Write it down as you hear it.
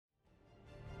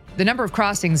The number of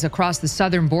crossings across the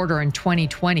southern border in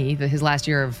 2020, his last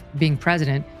year of being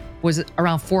president, was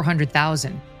around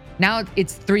 400,000. Now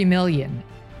it's 3 million.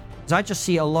 I just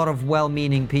see a lot of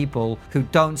well-meaning people who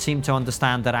don't seem to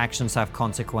understand that actions have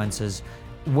consequences,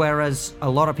 whereas a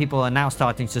lot of people are now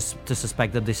starting to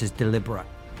suspect that this is deliberate.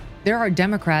 There are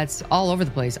Democrats all over the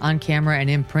place, on camera and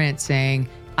in print, saying,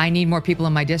 I need more people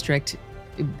in my district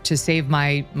to save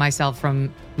myself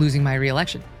from losing my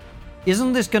reelection.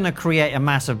 Isn't this going to create a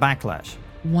massive backlash?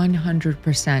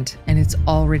 100%, and it's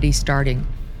already starting.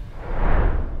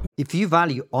 If you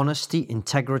value honesty,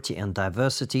 integrity, and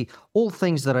diversity, all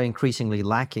things that are increasingly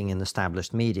lacking in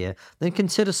established media, then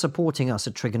consider supporting us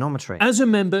at Trigonometry. As a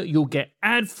member, you'll get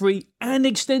ad-free and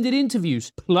extended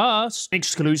interviews, plus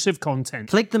exclusive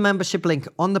content. Click the membership link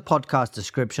on the podcast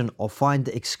description or find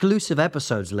the exclusive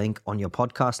episodes link on your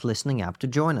podcast listening app to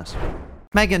join us.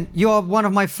 Megyn, you're one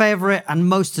of my favorite and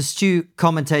most astute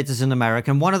commentators in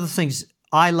America. And one of the things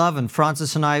I love, and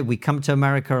Francis and I, we come to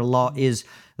America a lot, is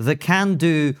the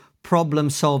can-do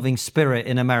problem-solving spirit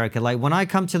in America. Like when I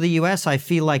come to the US, I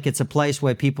feel like it's a place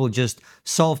where people just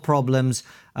solve problems.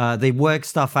 They work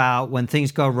stuff out. When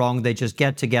things go wrong, they just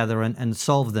get together and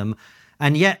solve them.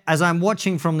 And yet, as I'm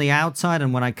watching from the outside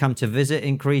and when I come to visit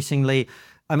increasingly,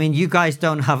 I mean, you guys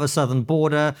don't have a southern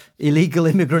border. Illegal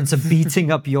immigrants are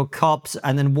beating up your cops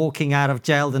and then walking out of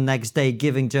jail the next day,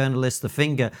 giving journalists the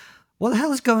finger. What the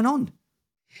hell is going on?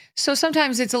 So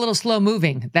sometimes it's a little slow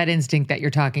moving, that instinct that you're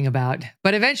talking about,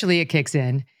 but eventually it kicks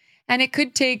in. And it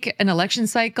could take an election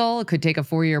cycle. It could take a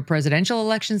 4-year presidential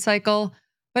election cycle,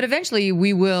 but eventually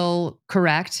we will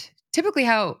correct. Typically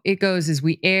how it goes is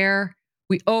we err,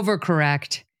 we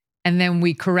overcorrect, and then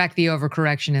we correct the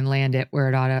overcorrection and land it where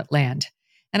it ought to land.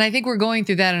 And I think we're going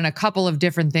through that in a couple of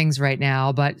different things right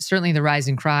now, but certainly the rise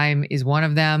in crime is one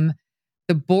of them.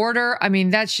 The border, I mean,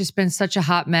 that's just been such a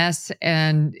hot mess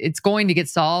and it's going to get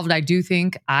solved. I do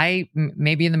think, I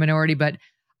may be in the minority, but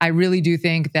I really do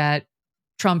think that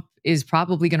Trump is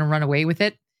probably going to run away with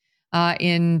it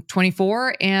in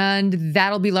 24, and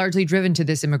that'll be largely driven to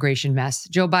this immigration mess.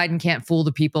 Joe Biden can't fool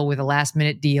the people with a last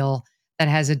minute deal that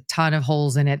has a ton of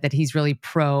holes in it, that he's really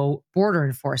pro border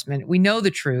enforcement. We know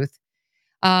the truth.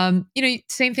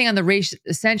 Same thing on the race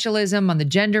essentialism, on the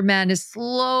gender madness,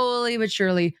 slowly but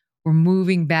surely, we're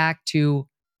moving back to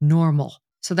normal.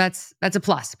 So that's a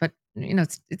plus, but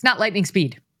it's not lightning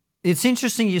speed. It's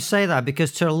interesting you say that,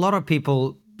 because to a lot of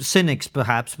people, cynics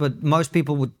perhaps, but most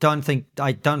people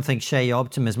I don't think share your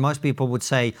optimism. Most people would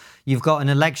say you've got an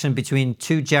election between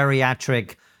two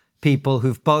geriatric people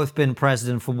who've both been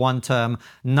president for one term,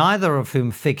 neither of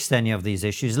whom fixed any of these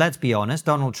issues. Let's be honest,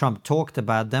 Donald Trump talked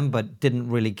about them, but didn't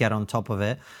really get on top of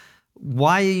it.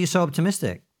 Why are you so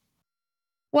optimistic?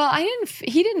 Well,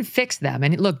 he didn't fix them.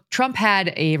 And look, Trump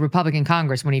had a Republican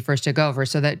Congress when he first took over,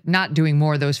 so that not doing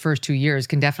more those first 2 years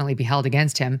can definitely be held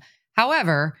against him.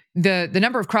 However, the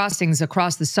number of crossings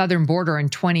across the southern border in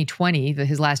 2020,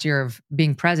 his last year of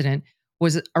being president,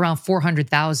 was around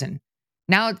 400,000.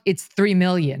 Now it's 3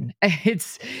 million.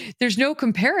 There's no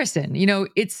comparison.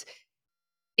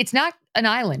 It's not an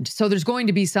island, so there's going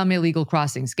to be some illegal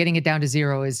crossings. Getting it down to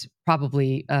zero is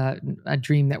probably a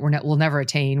dream that we'll never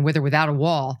attain, with or without a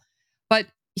wall. But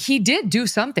he did do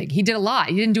something. He did a lot.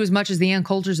 He didn't do as much as the Ann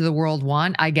Coulters of the world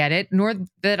want. I get it, nor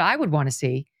that I would want to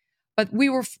see. But we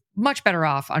were much better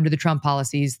off under the Trump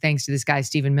policies, thanks to this guy,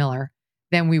 Stephen Miller,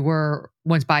 than we were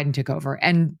once Biden took over.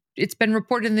 And it's been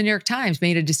reported in the New York Times,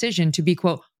 made a decision to be,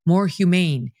 quote, more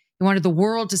humane. He wanted the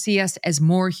world to see us as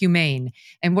more humane.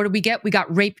 And what did we get? We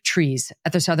got rape trees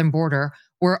at the southern border,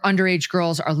 where underage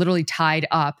girls are literally tied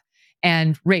up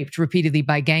and raped repeatedly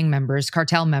by gang members,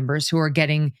 cartel members who are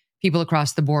getting people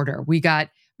across the border. We got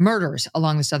murders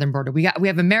along the southern border. We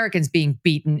have Americans being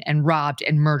beaten and robbed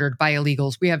and murdered by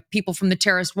illegals. We have people from the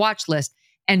terrorist watch list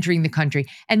entering the country.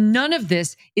 And none of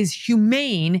this is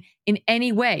humane in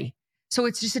any way. So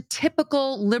it's just a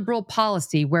typical liberal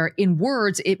policy where in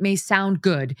words, it may sound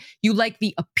good. You like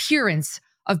the appearance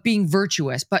of being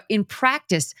virtuous, but in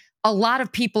practice, a lot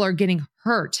of people are getting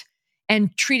hurt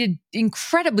and treated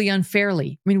incredibly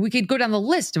unfairly. I mean, we could go down the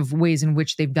list of ways in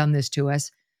which they've done this to us.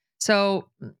 So,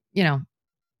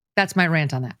 that's my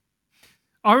rant on that.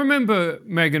 I remember,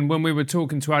 Megyn, when we were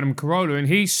talking to Adam Carolla, and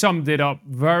he summed it up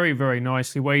very, very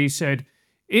nicely, where he said,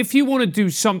 if you want to do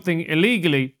something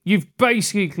illegally, you've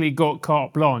basically got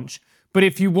carte blanche. But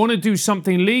if you want to do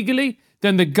something legally,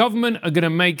 then the government are going to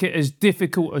make it as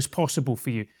difficult as possible for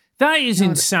you. That is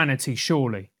insanity,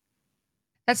 surely.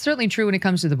 That's certainly true when it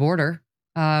comes to the border.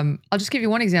 I'll just give you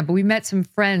one example. We met some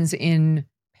friends in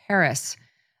Paris,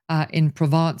 in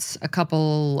Provence,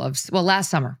 last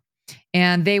summer.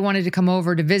 and they wanted to come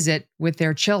over to visit with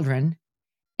their children.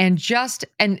 And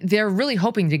they're really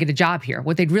hoping to get a job here.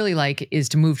 What they'd really like is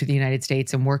to move to the United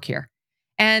States and work here.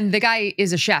 And the guy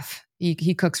is a chef.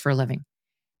 He cooks for a living.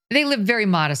 They live very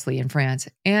modestly in France.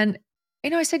 And,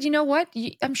 I said, you know what?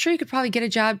 I'm sure you could probably get a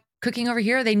job cooking over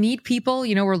here. They need people.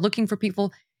 We're looking for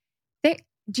people.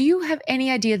 Do you have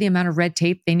any idea the amount of red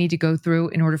tape they need to go through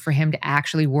in order for him to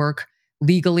actually work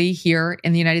legally here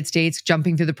in the United States,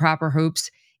 jumping through the proper hoops?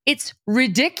 It's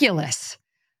ridiculous.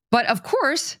 But of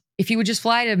course, if he would just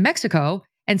fly to Mexico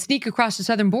and sneak across the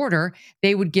southern border,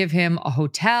 they would give him a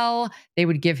hotel, they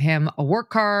would give him a work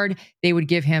card, they would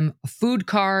give him a food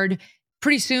card.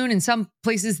 Pretty soon, in some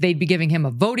places, they'd be giving him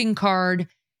a voting card.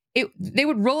 They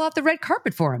would roll out the red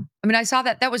carpet for him. I mean, I saw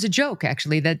that was a joke,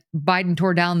 actually, that Biden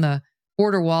tore down the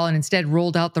border wall and instead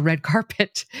rolled out the red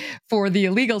carpet for the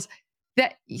illegals.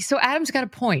 So Adam's got a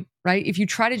point, right? If you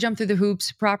try to jump through the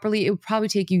hoops properly, it would probably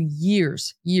take you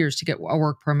years to get a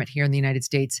work permit here in the United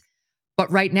States. But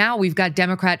right now, we've got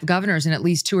Democrat governors in at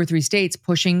least 2 or 3 states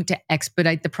pushing to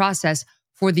expedite the process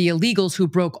for the illegals who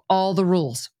broke all the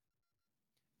rules.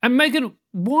 And Megyn,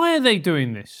 why are they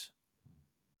doing this?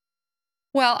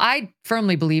 Well, I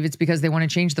firmly believe it's because they want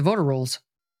to change the voter rules.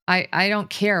 I don't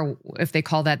care if they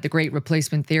call that the great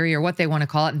replacement theory or what they want to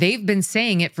call it. They've been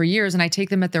saying it for years, and I take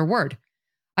them at their word.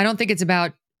 I don't think it's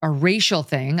about a racial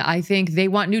thing. I think they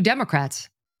want new Democrats,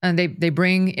 and they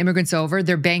bring immigrants over.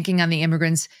 They're banking on the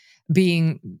immigrants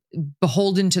being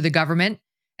beholden to the government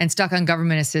and stuck on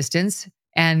government assistance.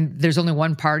 And there's only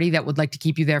one party that would like to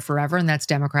keep you there forever, and that's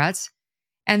Democrats.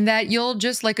 And that you'll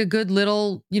just, like a good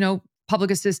little,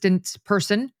 public assistance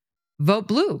person, vote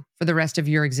blue for the rest of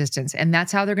your existence. And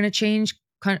that's how they're going to change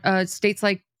states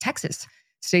like Texas,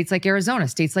 states like Arizona,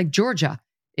 states like Georgia,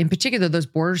 in particular, those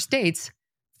border states,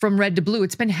 from red to blue.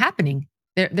 It's been happening.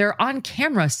 They're on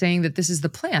camera saying that this is the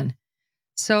plan.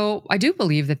 So I do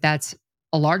believe that that's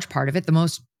a large part of it, the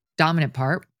most dominant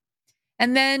part.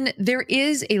 And then there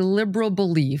is a liberal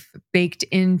belief baked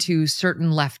into certain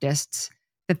leftists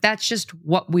that that's just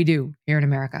what we do here in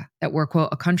America, that we're, quote,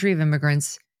 a country of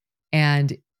immigrants,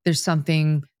 and there's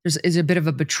a bit of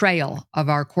a betrayal of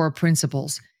our core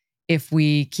principles if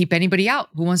we keep anybody out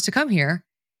who wants to come here,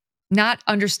 not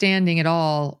understanding at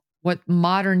all what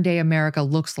modern day America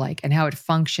looks like and how it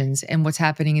functions and what's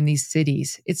happening in these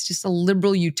cities. It's just a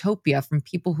liberal utopia from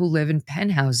people who live in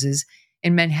penthouses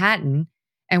in Manhattan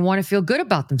and want to feel good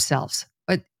about themselves.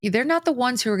 But they're not the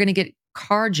ones who are going to get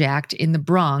carjacked in the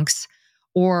Bronx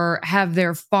or have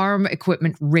their farm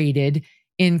equipment raided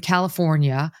in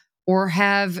California or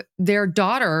have their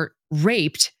daughter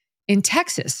raped in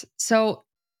Texas. So,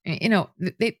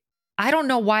 I don't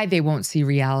know why they won't see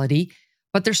reality,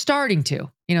 but they're starting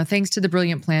to, thanks to the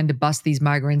brilliant plan to bust these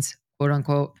migrants, quote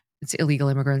unquote, it's illegal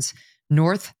immigrants,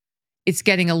 north. It's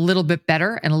getting a little bit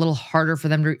better and a little harder for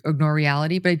them to ignore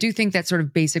reality. But I do think that sort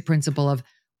of basic principle of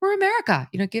we're America,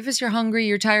 give us you're hungry,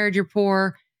 you're tired, you're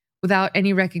poor, without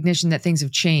any recognition that things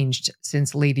have changed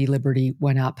since Lady Liberty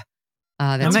went up.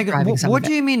 That's Megyn, what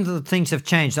do you mean that things have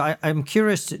changed? I'm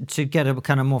curious to get a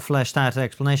kind of more fleshed out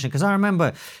explanation, because I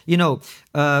remember,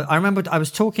 I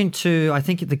was talking to, I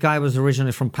think the guy was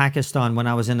originally from Pakistan when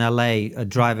I was in LA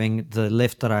driving the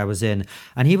Lyft that I was in.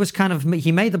 And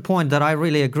he made the point that I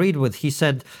really agreed with. He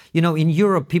said, in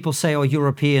Europe, people say, oh,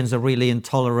 Europeans are really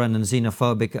intolerant and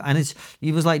xenophobic. And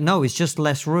he was like, no, it's just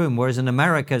less room. Whereas in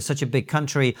America, it's such a big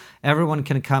country, everyone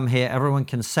can come here, everyone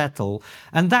can settle.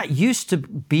 And that used to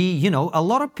be, a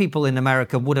lot of people in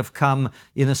America would have come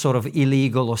in a sort of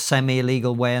illegal or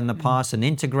semi-illegal way in the past and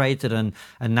integrated, and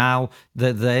now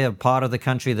they are part of the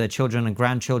country, their children and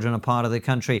grandchildren are part of the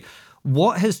country.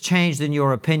 What has changed in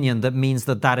your opinion that means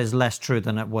that is less true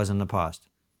than it was in the past?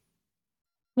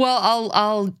 Well,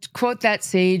 I'll quote that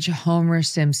sage Homer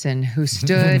Simpson, who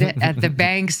stood at the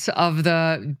banks of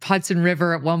the Hudson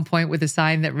River at one point with a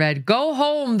sign that read, "Go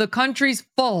home, the country's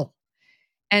full."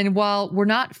 And while we're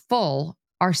not full,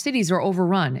 our cities are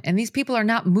overrun, and these people are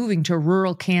not moving to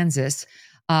rural Kansas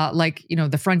like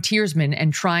the frontiersmen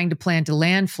and trying to plant a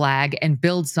land flag and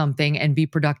build something and be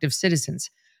productive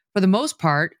citizens. For the most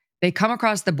part, they come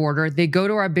across the border, they go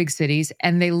to our big cities,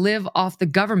 and they live off the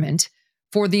government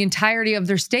for the entirety of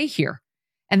their stay here.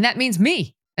 And that means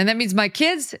me, and that means my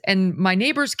kids and my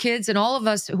neighbors' kids, and all of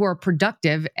us who are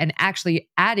productive and actually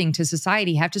adding to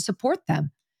society have to support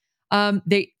them.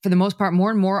 They, for the most part,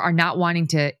 more and more are not wanting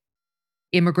to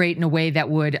immigrate in a way that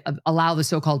would allow the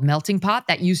so-called melting pot.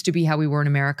 That used to be how we were in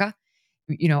America.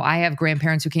 I have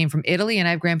grandparents who came from Italy, and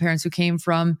I have grandparents who came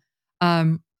from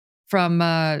Ireland,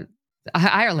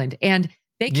 and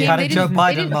they came. You had a Joe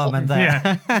Biden moment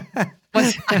there.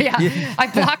 Yeah,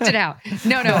 I blocked it out.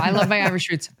 No, I love my Irish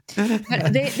roots.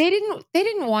 But they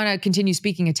didn't want to continue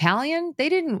speaking Italian. They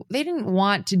didn't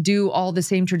want to do all the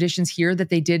same traditions here that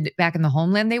they did back in the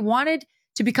homeland. They wanted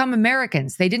to become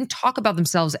Americans. They didn't talk about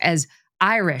themselves as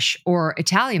Irish or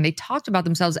Italian. They talked about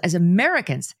themselves as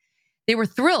Americans. They were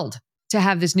thrilled to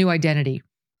have this new identity.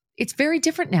 It's very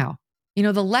different now. The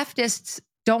leftists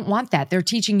don't want that. They're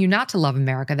teaching you not to love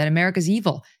America, that America's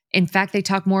evil. In fact, they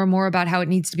talk more and more about how it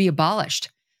needs to be abolished.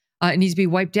 It needs to be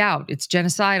wiped out. It's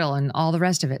genocidal and all the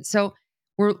rest of it. So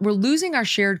we're losing our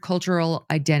shared cultural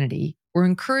identity. We're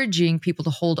encouraging people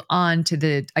to hold on to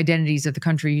the identities of the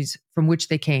countries from which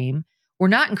they came. We're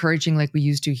not encouraging, like we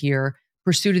used to here,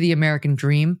 pursuit of the American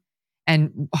dream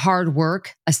and hard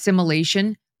work,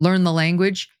 assimilation, learn the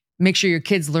language, make sure your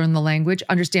kids learn the language,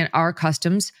 understand our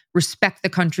customs, respect the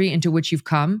country into which you've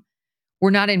come.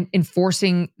 We're not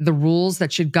enforcing the rules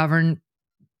that should govern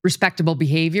respectable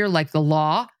behavior, like the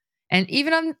law. And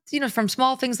even on, from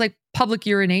small things like public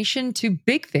urination to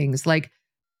big things like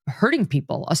hurting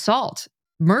people, assault,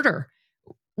 murder.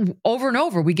 Over and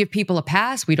over, we give people a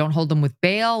pass. We don't hold them with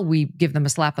bail. We give them a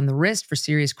slap on the wrist for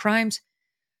serious crimes.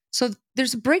 So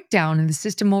there's a breakdown in the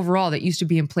system overall that used to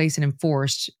be in place and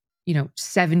enforced,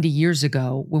 70 years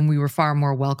ago when we were far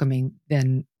more welcoming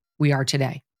than we are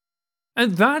today.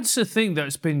 And that's the thing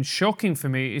that's been shocking for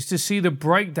me, is to see the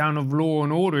breakdown of law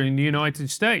and order in the United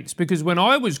States. Because when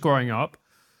I was growing up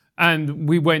and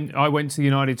I went to the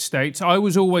United States, I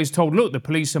was always told, look, the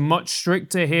police are much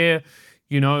stricter here.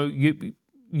 You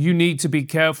need to be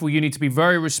careful. You need to be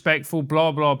very respectful,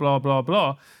 blah, blah, blah, blah,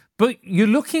 blah. But you're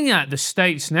looking at the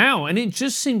States now, and it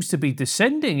just seems to be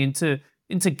descending into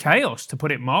chaos, to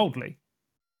put it mildly.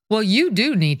 Well, you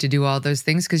do need to do all those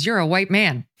things because you're a white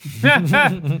man.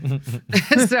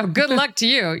 So good luck to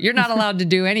you. You're not allowed to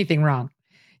do anything wrong.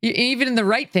 Even in the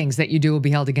right things that you do will be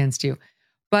held against you.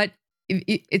 But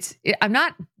I'm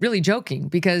not really joking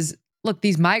because, look,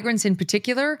 these migrants in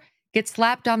particular get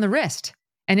slapped on the wrist.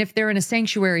 And if they're in a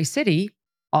sanctuary city,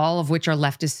 all of which are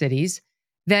leftist cities,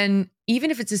 then even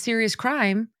if it's a serious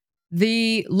crime,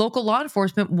 the local law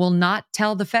enforcement will not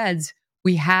tell the feds,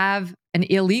 we have an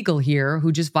illegal here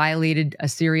who just violated a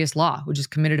serious law, who just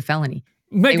committed a felony.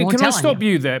 Megyn, can I stop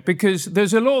you there? Because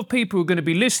there's a lot of people who are going to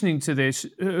be listening to this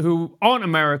who aren't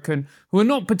American, who are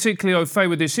not particularly au fait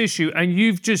with this issue, and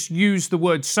you've just used the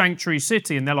word sanctuary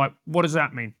city, and they're like, what does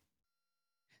that mean?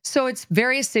 So it's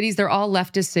various cities. They're all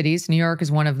leftist cities. New York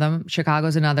is one of them.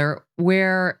 Chicago's another,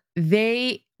 where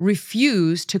they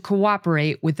refuse to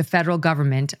cooperate with the federal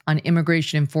government on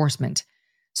immigration enforcement.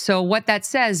 So what that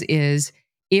says is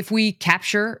if we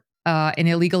capture an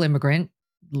illegal immigrant,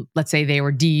 let's say they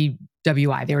were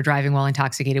DWI, they were driving while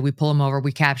intoxicated, we pull them over,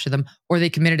 we capture them, or they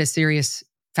committed a serious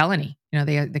felony,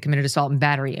 they committed assault and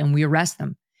battery, and we arrest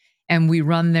them. And we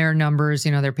run their numbers,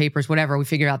 their papers, whatever, we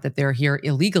figure out that they're here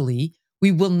illegally.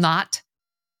 We will not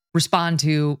respond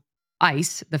to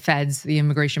ICE, the feds, the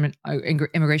immigration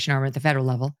arm at the federal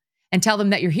level, and tell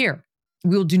them that you're here.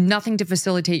 We will do nothing to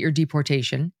facilitate your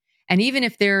deportation. And even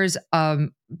if there's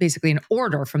basically an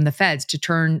order from the feds to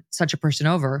turn such a person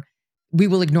over, we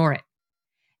will ignore it.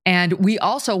 And we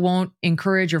also won't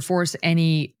encourage or force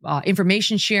any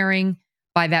information sharing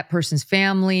by that person's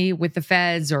family with the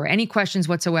feds or any questions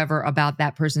whatsoever about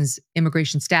that person's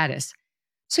immigration status.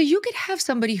 So you could have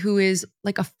somebody who is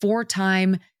like a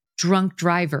 4-time drunk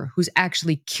driver who's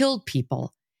actually killed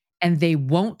people, and they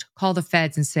won't call the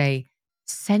feds and say,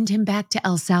 send him back to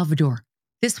El Salvador.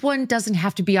 This one doesn't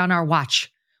have to be on our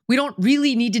watch. We don't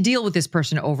really need to deal with this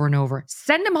person over and over.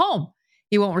 Send him home.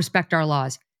 He won't respect our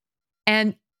laws.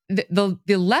 And the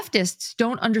leftists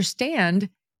don't understand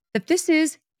that this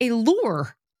is a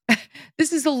lure.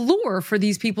 This is a lure for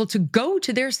these people to go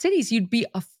to their cities. You'd be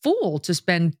a fool to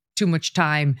spend too much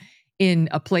time in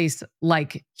a place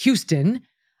like Houston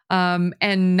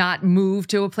and not move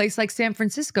to a place like San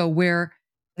Francisco, where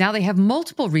now they have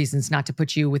multiple reasons not to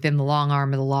put you within the long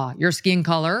arm of the law. Your skin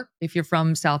color, if you're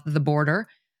from south of the border,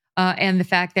 and the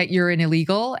fact that you're an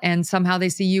illegal, and somehow they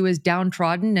see you as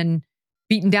downtrodden and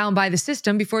beaten down by the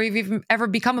system before you've even ever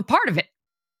become a part of it.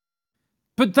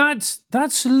 But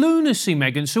that's lunacy,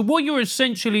 Megyn. So what you're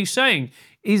essentially saying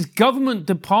is government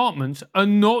departments are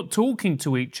not talking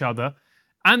to each other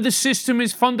and the system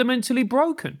is fundamentally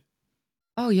broken.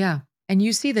 Oh, yeah. And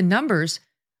you see the numbers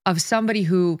of somebody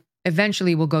who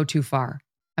eventually will go too far.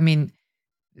 I mean,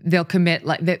 they'll commit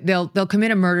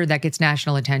a murder that gets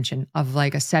national attention of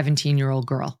like a 17-year-old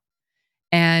girl.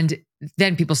 And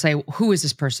then people say, who is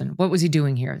this person? What was he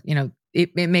doing here?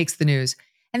 It makes the news.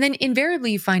 And then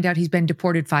invariably you find out he's been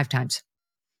deported 5 times.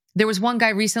 There was one guy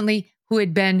recently who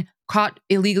had been caught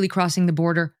illegally crossing the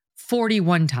border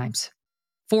 41 times.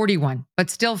 41, but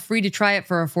still free to try it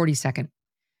for a 42nd.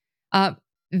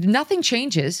 Nothing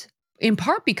changes, in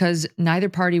part because neither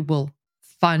party will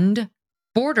fund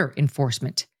border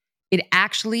enforcement. It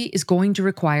actually is going to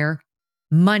require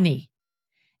money.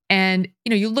 And,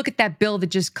 you look at that bill that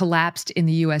just collapsed in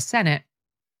the US Senate.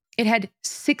 It had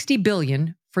 60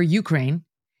 billion for Ukraine.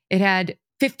 It had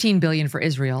 15 billion for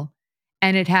Israel,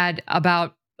 and it had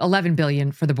about 11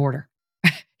 billion for the border.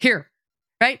 Here,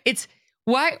 right? It's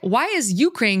why is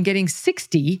Ukraine getting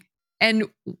 60 and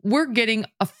we're getting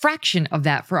a fraction of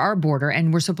that for our border,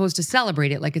 and we're supposed to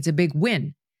celebrate it like it's a big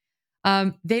win?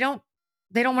 They don't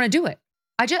want to do it.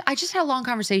 I just had a long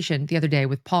conversation the other day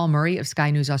with Paul Murray of Sky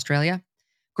News Australia.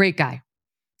 Great guy.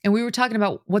 And we were talking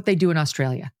about what they do in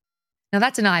Australia. Now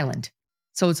that's an island,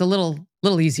 so it's a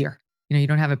little easier. You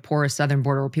don't have a porous southern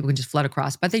border where people can just flood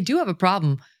across, but they do have a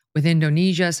problem with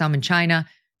Indonesia, some in China,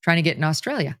 trying to get in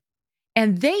Australia.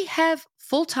 And they have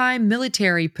full-time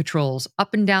military patrols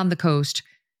up and down the coast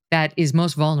that is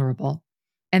most vulnerable.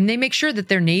 And they make sure that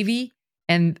their Navy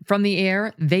and from the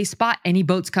air, they spot any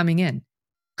boats coming in.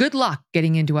 Good luck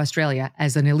getting into Australia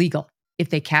as an illegal. If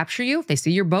they capture you, if they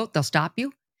see your boat, they'll stop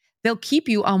you. They'll keep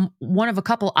you on one of a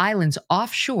couple islands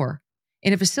offshore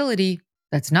in a facility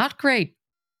that's not great.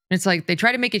 It's like they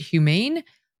try to make it humane,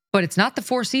 but it's not the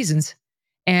Four Seasons.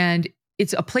 And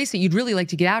it's a place that you'd really like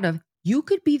to get out of. You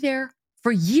could be there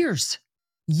for years,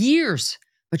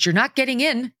 but you're not getting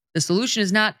in. The solution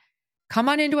is not come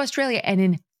on into Australia and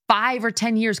in 5 or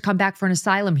 10 years come back for an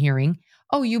asylum hearing.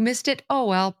 Oh, you missed it? Oh,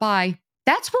 well, bye.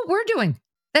 That's what we're doing.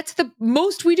 That's the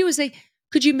most we do is say,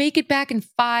 could you make it back in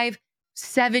 5,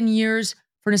 7 years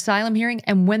for an asylum hearing?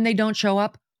 And when they don't show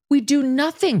up, we do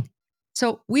nothing.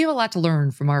 So we have a lot to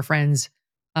learn from our friends,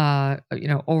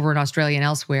 over in Australia and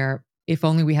elsewhere, if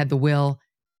only we had the will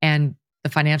and the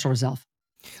financial resolve.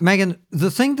 Megyn, the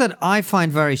thing that I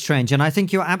find very strange, and I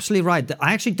think you're absolutely right, that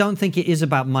I actually don't think it is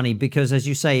about money because, as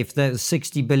you say, if there's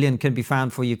 60 billion can be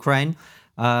found for Ukraine,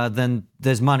 then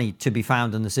there's money to be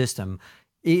found in the system.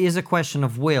 It is a question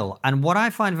of will. And what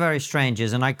I find very strange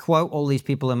is, and I quote all these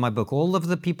people in my book, all of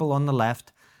the people on the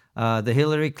left, the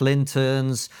Hillary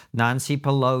Clintons, Nancy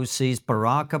Pelosi's,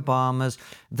 Barack Obama's,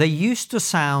 they used to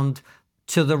sound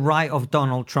to the right of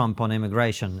Donald Trump on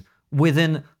immigration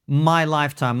within my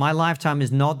lifetime. My lifetime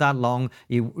is not that long.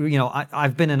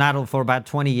 I've been an adult for about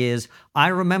 20 years. I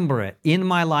remember it. In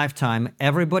my lifetime,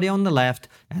 everybody on the left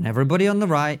and everybody on the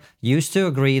right used to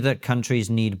agree that countries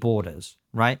need borders,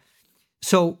 right?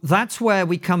 So that's where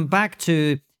we come back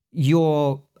to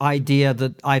your idea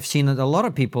that I've seen that a lot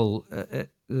of people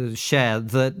share,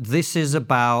 that this is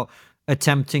about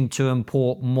attempting to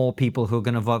import more people who are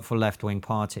going to vote for left-wing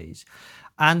parties.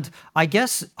 And I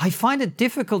guess I find it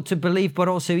difficult to believe, but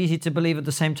also easy to believe at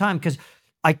the same time, because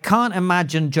I can't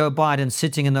imagine Joe Biden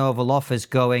sitting in the Oval Office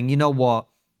going, you know what,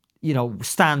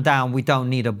 stand down, we don't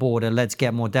need a border, let's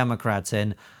get more Democrats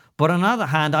in. But on the other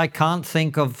hand, I can't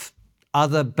think of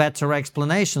other better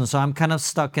explanations, so I'm kind of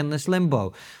stuck in this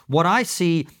limbo. What I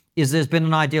see is there's been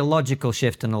an ideological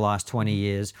shift in the last 20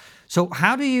 years. So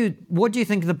what do you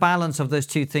think the balance of those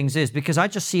two things is? Because I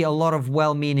just see a lot of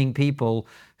well-meaning people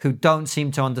who don't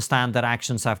seem to understand that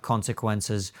actions have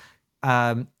consequences,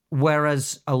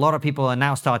 whereas a lot of people are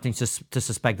now starting to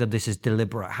suspect that this is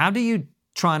deliberate. How do you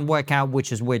try and work out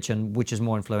which is which and which is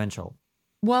more influential?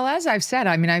 Well, as I've said,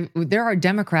 there are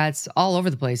Democrats all over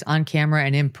the place on camera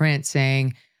and in print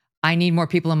saying, I need more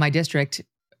people in my district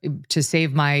to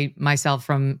save myself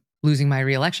from losing my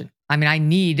reelection. I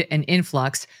need an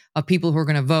influx of people who are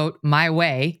going to vote my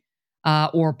way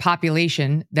or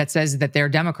population that says that they're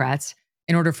Democrats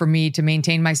in order for me to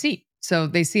maintain my seat. So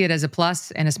they see it as a plus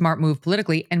and a smart move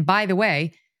politically. And by the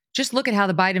way, just look at how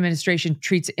the Biden administration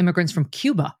treats immigrants from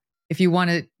Cuba. If you want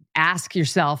to ask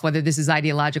yourself whether this is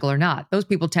ideological or not, those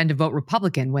people tend to vote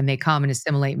Republican when they come and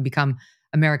assimilate and become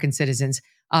American citizens.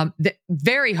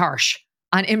 Very harsh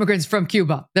on immigrants from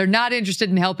Cuba. They're not interested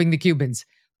in helping the Cubans.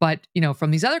 But,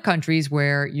 from these other countries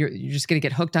where you're just going to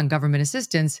get hooked on government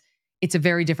assistance, it's a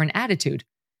very different attitude.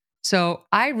 So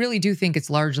I really do think it's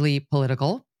largely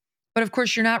political. But of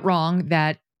course, you're not wrong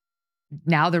that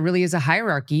now there really is a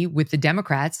hierarchy with the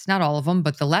Democrats, not all of them,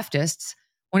 but the leftists,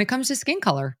 when it comes to skin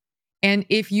color. And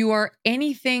if you are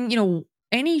anything,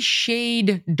 any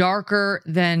shade darker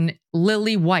than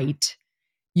lily white,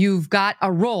 you've got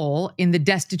a role in the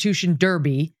destitution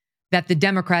derby that the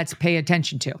Democrats pay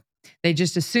attention to. They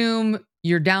just assume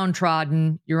you're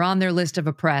downtrodden, you're on their list of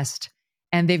oppressed,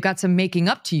 and they've got some making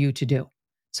up to you to do.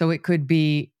 So it could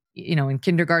be, in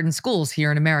kindergarten schools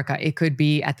here in America. It could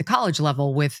be at the college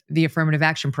level with the affirmative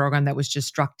action program that was just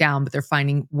struck down, but they're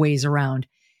finding ways around.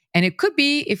 And it could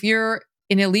be if you're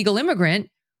an illegal immigrant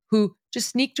who just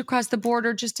sneaked across the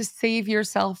border just to save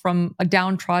yourself from a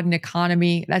downtrodden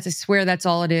economy. I swear that's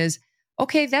all it is.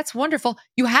 Okay, that's wonderful.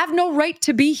 You have no right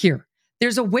to be here.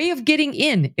 There's a way of getting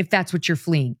in if that's what you're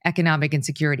fleeing, economic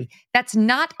insecurity. That's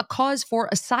not a cause for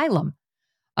asylum.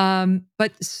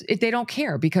 But they don't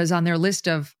care because on their list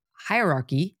of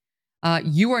hierarchy,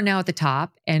 you are now at the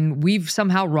top and we've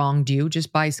somehow wronged you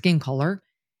just by skin color.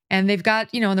 And they've got,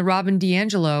 in the Robin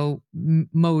DiAngelo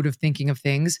mode of thinking of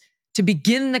things, to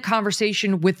begin the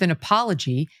conversation with an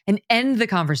apology and end the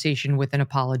conversation with an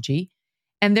apology.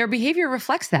 And their behavior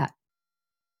reflects that.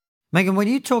 Megyn, when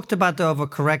you talked about the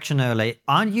overcorrection earlier,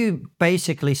 aren't you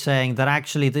basically saying that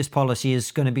actually this policy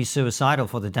is going to be suicidal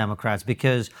for the Democrats?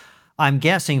 Because I'm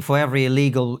guessing for every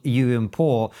illegal you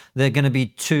import, there are going to be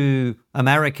 2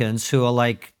 Americans who are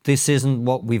like, this isn't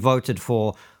what we voted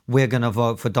for. We're going to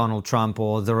vote for Donald Trump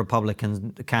or the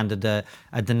Republican candidate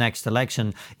at the next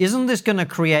election. Isn't this going to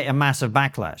create a massive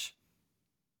backlash?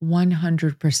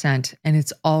 100%. And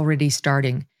it's already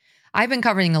starting. I've been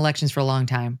covering elections for a long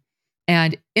time.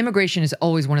 And immigration is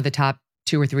always one of the top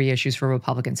 2 or 3 issues for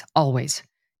Republicans. Always.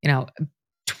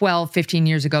 12, 15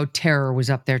 years ago, terror was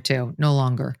up there too. No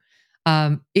longer.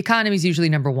 Economy is usually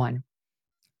number 1.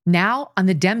 Now, on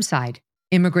the Dem side,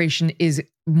 immigration is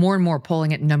more and more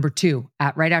polling at number 2,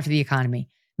 right after the economy.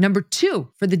 Number 2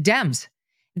 for the Dems.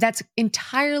 That's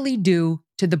entirely due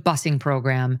to the busing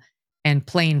program and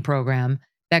plane program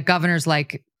that governors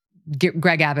like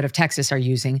Greg Abbott of Texas are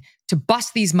using to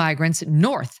bus these migrants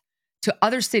north to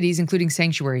other cities, including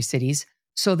sanctuary cities,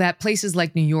 so that places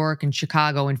like New York and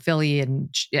Chicago and Philly and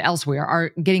elsewhere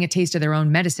are getting a taste of their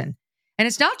own medicine. And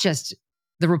it's not just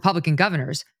the Republican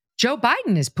governors. Joe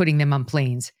Biden is putting them on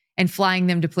planes and flying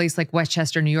them to a place like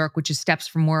Westchester, New York, which is steps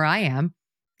from where I am,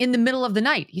 in the middle of the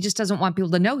night. He just doesn't want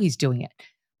people to know he's doing it.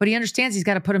 But he understands he's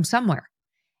got to put them somewhere.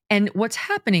 And what's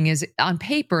happening is, on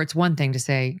paper, it's one thing to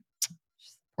say,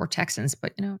 poor Texans,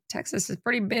 but Texas is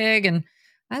pretty big and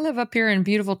I live up here in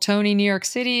beautiful Tony, New York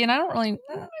City, and I don't really,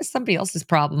 it's somebody else's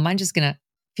problem. I'm just going to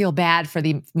feel bad for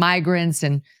the migrants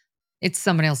and it's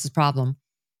someone else's problem.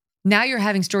 Now you're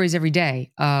having stories every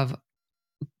day of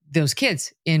those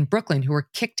kids in Brooklyn who were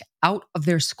kicked out of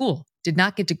their school, did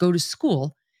not get to go to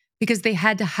school because they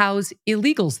had to house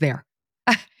illegals there.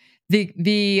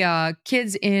 The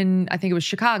kids in, I think it was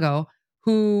Chicago,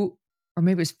 or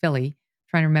maybe it was Philly,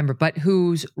 trying to remember, but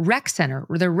whose rec center,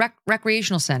 or their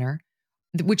recreational center,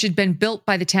 which had been built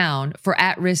by the town for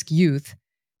at-risk youth,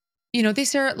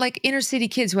 these are like inner city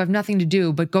kids who have nothing to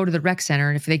do but go to the rec center.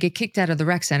 And if they get kicked out of the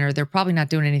rec center, they're probably not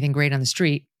doing anything great on the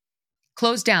street.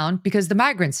 Closed down because the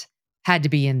migrants had to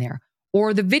be in there.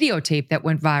 Or the videotape that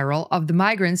went viral of the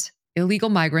migrants, illegal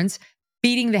migrants,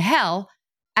 beating the hell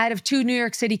out of 2 New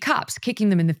York City cops, kicking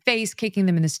them in the face, kicking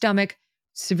them in the stomach,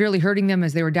 severely hurting them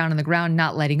as they were down on the ground,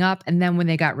 not letting up. And then when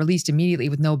they got released immediately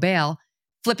with no bail,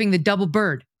 flipping the double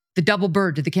bird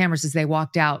to the cameras as they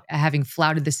walked out, having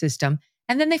flouted the system.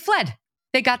 And then they fled.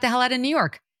 They got the hell out of New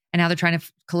York. And now they're trying to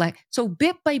collect. So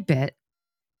bit by bit,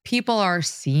 people are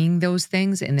seeing those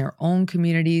things in their own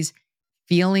communities,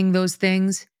 feeling those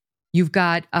things. You've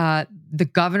got the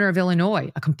governor of Illinois,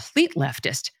 a complete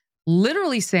leftist,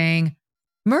 literally saying,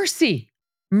 mercy,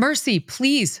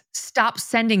 please stop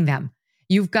sending them.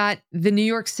 You've got the New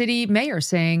York City mayor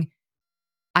saying,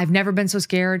 I've never been so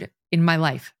scared in my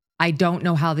life. I don't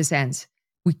know how this ends.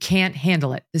 We can't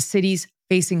handle it. The city's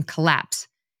facing collapse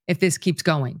if this keeps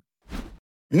going.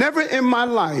 Never in my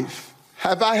life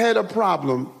have I had a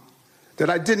problem that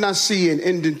I did not see an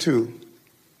ending to.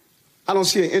 I don't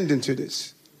see an ending to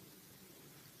this.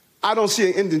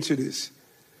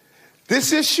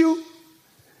 This issue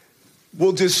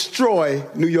will destroy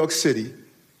New York City.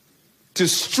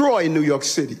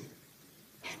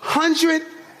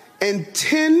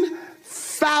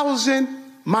 110,000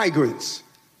 migrants.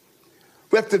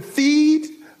 We have to feed,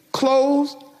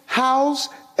 clothe, house,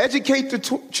 educate the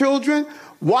children,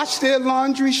 wash their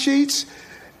laundry sheets,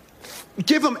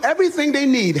 give them everything they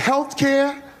need, health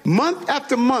care. Month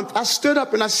after month, I stood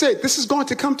up and I said, this is going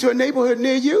to come to a neighborhood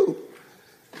near you.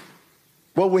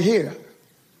 Well, we're here.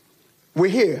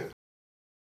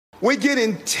 We're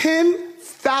getting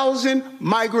 10,000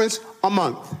 migrants a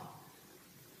month.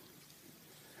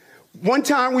 One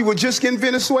time we were just getting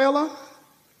Venezuela.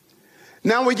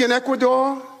 Now we're getting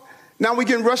Ecuador. Now we're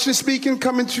getting Russian-speaking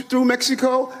coming through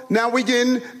Mexico. Now we're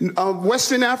getting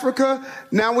Western Africa.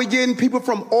 Now we're getting people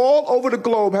from all over the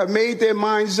globe have made their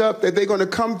minds up that they're going to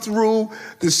come through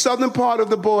the southern part of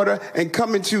the border and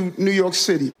come into New York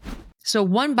City. So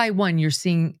one by one, you're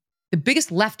seeing the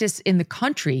biggest leftists in the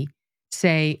country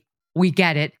say, we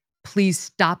get it, please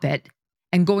stop it.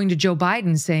 and going to Joe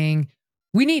Biden saying,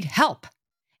 we need help.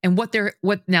 And now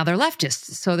they're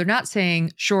leftists. So they're not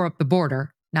saying shore up the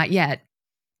border, not yet.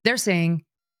 They're saying,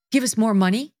 give us more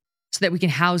money so that we can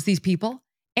house these people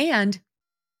and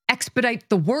expedite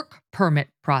the work permit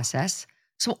process.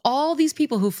 So all these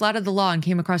people who flouted the law and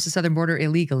came across the southern border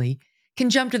illegally can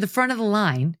jump to the front of the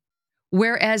line,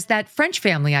 whereas that French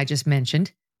family I just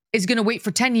mentioned is going to wait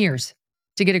for 10 years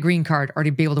to get a green card or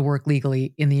to be able to work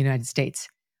legally in the United States.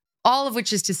 All of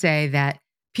which is to say that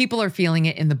people are feeling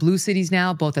it in the blue cities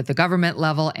now, both at the government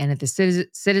level and at the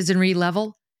citizenry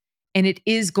level. And it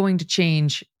is going to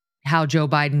change how Joe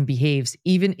Biden behaves,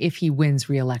 even if he wins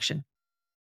re-election.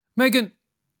 Megyn,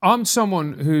 I'm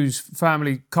someone whose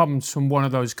family comes from one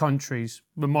of those countries,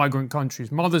 the migrant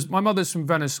countries. My mother's from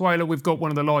Venezuela. We've got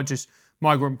one of the largest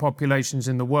migrant populations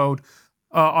in the world.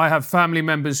 I have family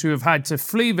members who have had to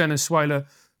flee Venezuela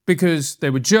because they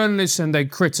were journalists and they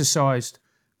criticized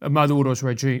Maduro's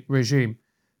regime.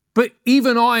 But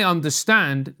even I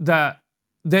understand that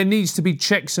there needs to be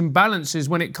checks and balances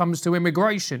when it comes to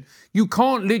immigration. You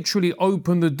can't literally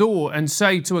open the door and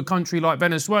say to a country like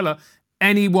Venezuela,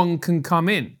 anyone can come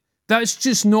in. That's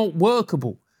just not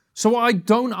workable. So I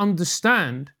don't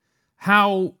understand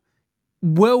how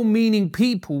well-meaning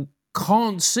people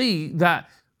can't see that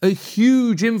a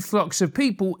huge influx of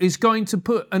people is going to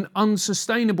put an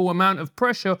unsustainable amount of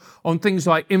pressure on things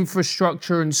like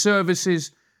infrastructure and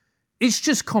services. It's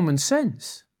just common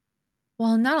sense.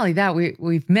 Well, not only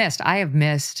that, I have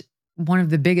missed one of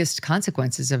the biggest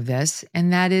consequences of this,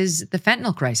 and that is the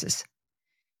fentanyl crisis.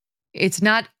 It's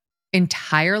not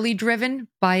entirely driven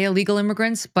by illegal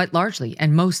immigrants, but largely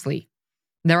and mostly.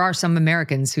 There are some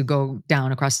Americans who go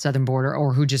down across the southern border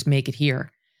or who just make it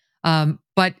here.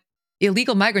 But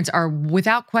illegal migrants are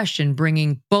without question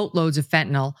bringing boatloads of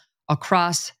fentanyl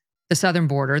across the southern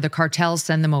border. The cartels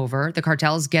send them over. The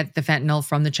cartels get the fentanyl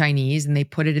from the Chinese and they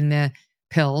put it in the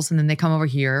pills and then they come over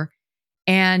here.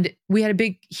 And we had a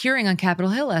big hearing on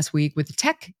Capitol Hill last week with the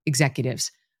tech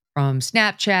executives from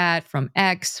Snapchat, from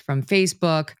X, from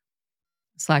Facebook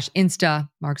 /Insta,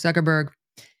 Mark Zuckerberg.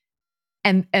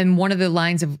 And one of the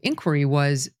lines of inquiry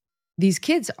was, these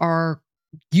kids are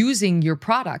using your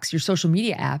products, your social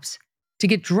media apps, to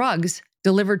get drugs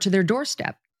delivered to their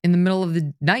doorstep in the middle of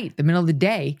the night, the middle of the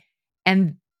day.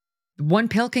 And one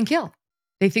pill can kill.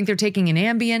 They think they're taking an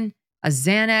Ambien, a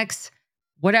Xanax,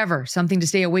 whatever, something to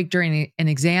stay awake during an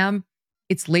exam.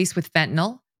 It's laced with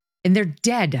fentanyl and they're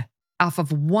dead off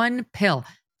of one pill.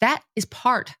 That is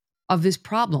part of this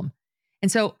problem.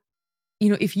 And so,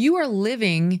 if you are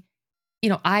living,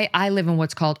 I live in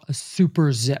what's called a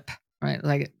super zip, right?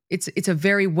 Like it's a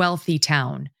very wealthy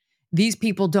town. These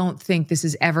people don't think this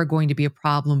is ever going to be a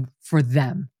problem for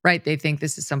them, right? They think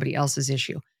this is somebody else's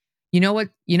issue. You know what?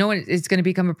 It's going to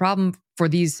become a problem for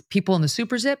these people in the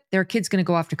super zip. Their kid's going to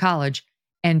go off to college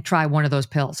and try one of those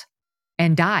pills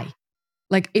and die.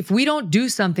 Like, if we don't do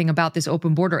something about this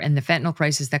open border and the fentanyl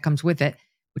crisis that comes with it,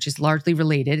 which is largely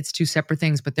related, it's two separate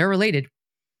things, but they're related,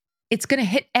 it's going to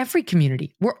hit every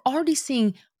community. We're already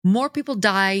seeing more people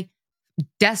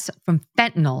deaths from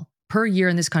fentanyl per year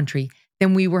in this country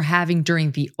than we were having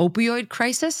during the opioid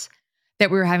crisis,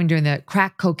 that we were having during the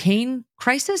crack cocaine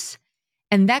crisis.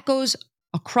 And that goes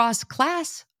across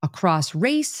class, across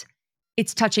race.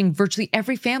 It's touching virtually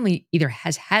every family either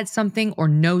has had something or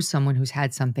knows someone who's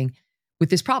had something with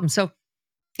this problem. So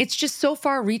it's just so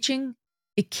far reaching,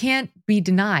 it can't be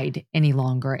denied any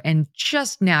longer. And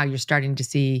just now you're starting to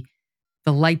see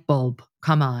the light bulb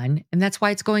come on. And that's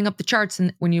why it's going up the charts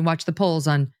and when you watch the polls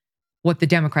on what the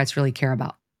Democrats really care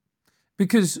about.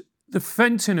 Because the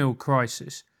fentanyl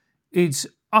crisis is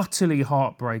utterly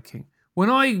heartbreaking.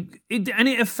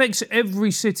 It affects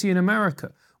every city in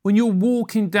America. When you're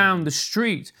walking down the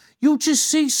street, you'll just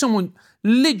see someone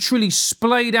literally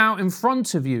splayed out in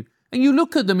front of you. And you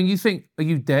look at them and you think, are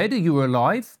you dead? Are you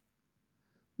alive?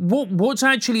 What's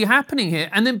actually happening here?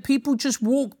 And then people just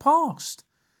walk past.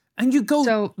 And you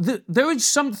go, there is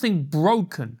something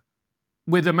broken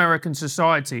with American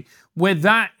society where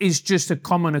that is just a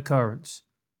common occurrence.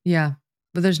 Yeah,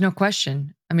 but there's no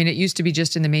question. I mean, it used to be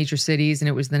just in the major cities and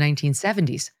it was the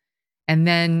 1970s. And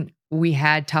then we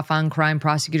had tough on crime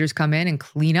prosecutors come in and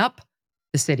clean up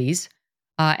the cities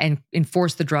and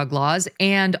enforce the drug laws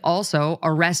and also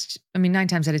arrest. 9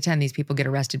 times out of 10, these people get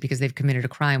arrested because they've committed a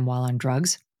crime while on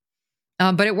drugs.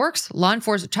 But it works.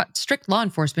 Strict law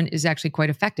enforcement is actually quite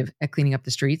effective at cleaning up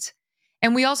the streets.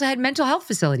 And we also had mental health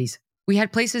facilities. We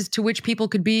had places to which people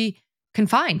could be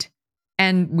confined.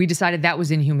 And we decided that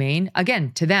was inhumane.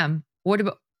 Again, to them,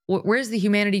 where's the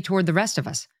humanity toward the rest of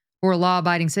us who are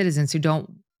law-abiding citizens who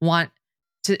don't want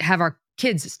to have our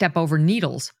kids step over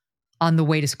needles on the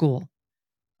way to school.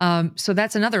 So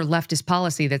that's another leftist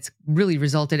policy that's really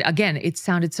resulted. Again, it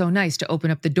sounded so nice to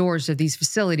open up the doors of these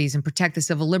facilities and protect the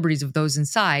civil liberties of those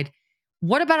inside.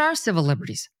 What about our civil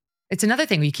liberties? It's another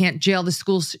thing. You can't jail the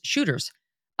school shooters,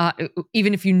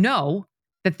 even if you know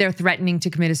that they're threatening to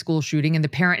commit a school shooting and the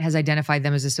parent has identified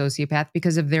them as a sociopath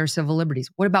because of their civil liberties.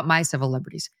 What about my civil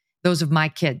liberties? Those of my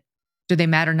kid? Do they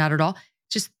matter? Not at all.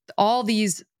 Just all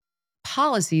these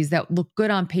policies that look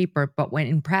good on paper, but when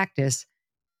in practice,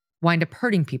 wind up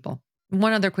hurting people.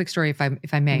 One other quick story, if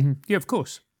I may. Yeah, of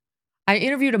course. I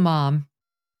interviewed a mom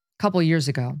a couple of years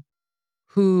ago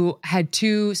who had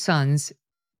two sons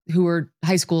who were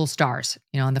high school stars,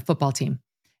 on the football team.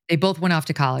 They both went off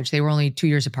to college. They were only 2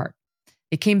 years apart.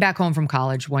 They came back home from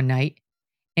college one night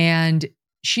and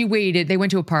she waited. They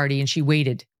went to a party and she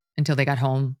waited until they got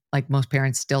home, like most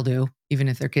parents still do, even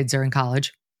if their kids are in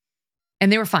college.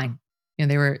 And they were fine.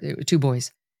 They were two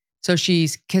boys. So she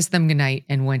kissed them goodnight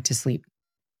and went to sleep.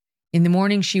 In the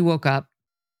morning, she woke up.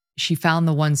 She found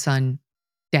the one son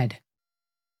dead.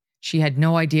 She had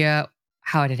no idea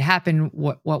how it had happened,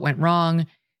 what went wrong.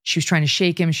 She was trying to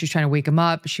shake him. She was trying to wake him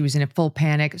up. She was in a full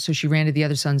panic. So she ran to the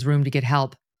other son's room to get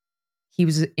help. He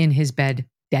was in his bed,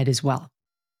 dead as well.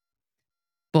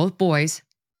 Both boys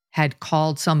had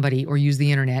called somebody or used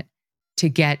the internet to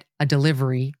get a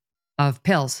delivery of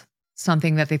pills,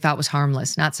 something that they thought was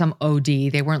harmless, not some OD.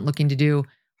 They weren't looking to do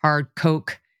hard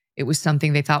coke. It was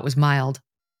something they thought was mild.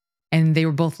 And they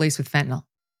were both laced with fentanyl.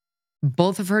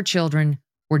 Both of her children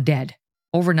were dead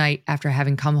overnight after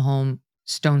having come home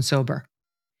stone sober.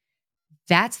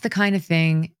 That's the kind of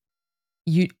thing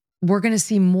we're going to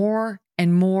see more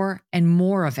and more and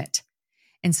more of it.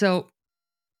 And so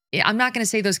I'm not going to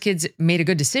say those kids made a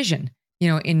good decision,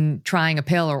 in trying a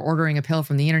pill or ordering a pill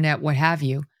from the internet, what have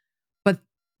you. But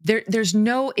there's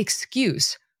no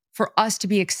excuse for us to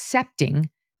be accepting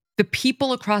the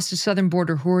people across the southern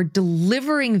border who are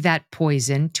delivering that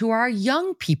poison to our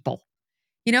young people.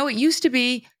 It used to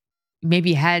be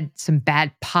maybe you had some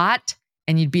bad pot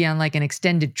and you'd be on like an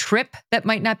extended trip that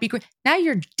might not be great. Now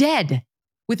you're dead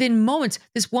within moments.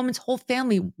 This woman's whole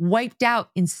family wiped out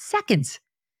in seconds.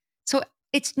 So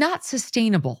it's not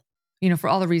sustainable, for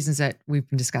all the reasons that we've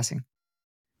been discussing.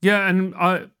 Yeah, and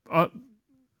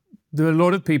there are a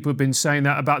lot of people have been saying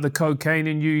that about the cocaine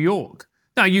in New York.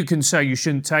 Now, you can say you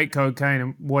shouldn't take cocaine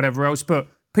and whatever else, but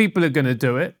people are going to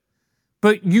do it.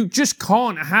 But you just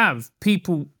can't have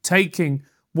people taking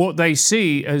what they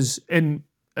see as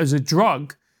a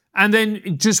drug and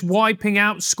then just wiping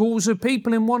out schools of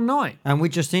people in one night. And we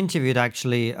just interviewed,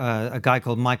 actually, a guy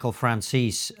called Michael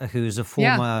Francis, who's a former...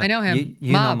 Yeah, I know him.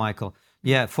 You know Michael.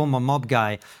 Yeah, former mob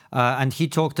guy. And he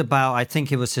talked about, I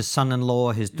think it was his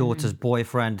son-in-law, his daughter's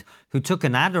boyfriend, who took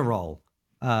an Adderall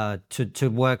to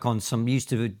work on used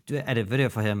to edit video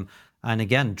for him, and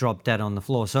again, dropped dead on the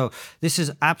floor. So this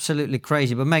is absolutely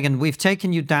crazy. But Megyn, we've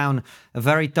taken you down a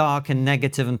very dark and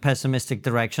negative and pessimistic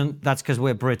direction. That's because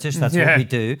we're British. That's what we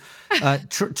do.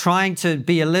 Trying to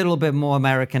be a little bit more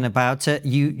American about it.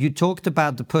 You talked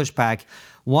about the pushback.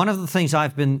 One of the things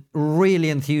I've been really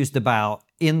enthused about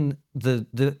in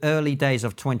the early days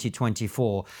of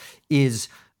 2024 is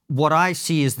what I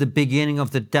see is the beginning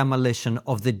of the demolition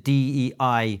of the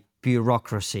DEI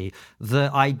bureaucracy.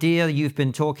 The idea you've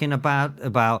been talking about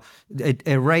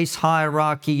a race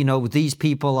hierarchy, these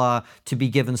people are to be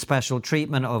given special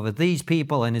treatment over these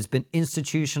people, and it's been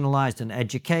institutionalized in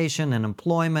education and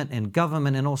employment and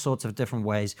government in all sorts of different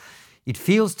ways. It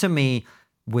feels to me,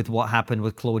 with what happened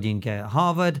with Claudine Gay at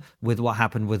Harvard, with what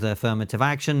happened with affirmative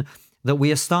action, that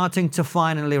we are starting to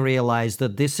finally realize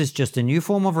that this is just a new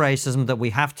form of racism that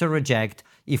we have to reject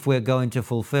if we're going to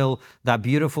fulfill that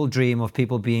beautiful dream of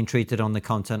people being treated on the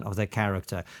content of their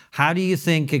character. How do you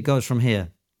think it goes from here?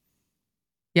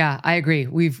 Yeah, I agree.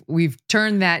 We've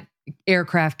turned that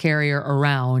aircraft carrier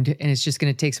around, and it's just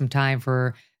going to take some time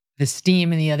for the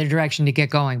steam in the other direction to get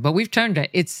going. But we've turned it.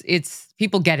 It's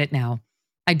people get it now.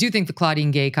 I do think the Claudine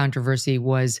Gay controversy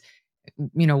was,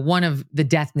 one of the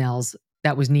death knells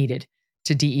that was needed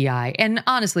to DEI. And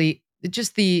honestly,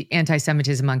 just the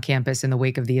anti-Semitism on campus in the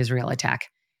wake of the Israel attack.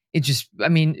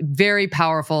 Very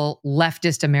powerful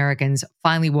leftist Americans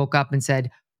finally woke up and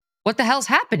said, what the hell's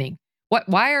happening?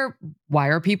 Why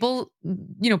are people,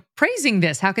 praising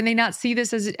this? How can they not see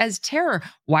this as terror?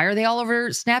 Why are they all over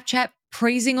Snapchat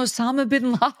praising Osama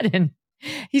bin Laden?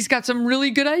 He's got some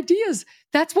really good ideas.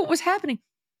 That's what was happening.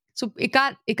 So it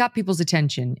got people's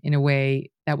attention in a way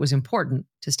that was important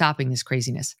to stopping this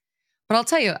craziness. But I'll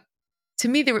tell you, to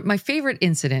me, my favorite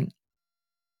incident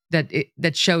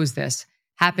that shows this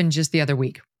happened just the other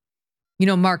week.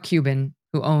 Mark Cuban,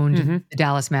 who owned the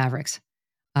Dallas Mavericks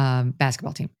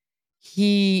basketball team.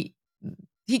 he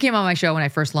came on my show when I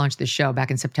first launched this show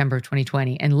back in September of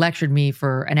 2020 and lectured me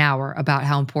for an hour about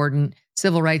how important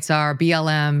civil rights are,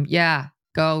 BLM. Yeah,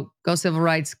 go civil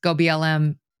rights, go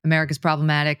BLM. America's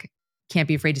problematic. Can't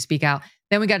be afraid to speak out.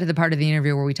 Then we got to the part of the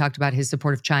interview where we talked about his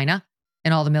support of China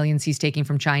and all the millions he's taking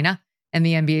from China and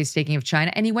the NBA's taking of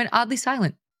China. And he went oddly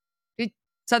silent.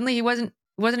 Suddenly he wasn't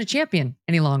a champion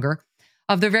any longer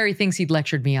of the very things he'd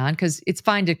lectured me on, because it's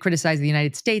fine to criticize the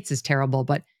United States as terrible,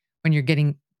 but when you're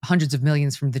getting hundreds of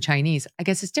millions from the Chinese, I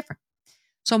guess it's different.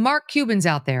 So Mark Cuban's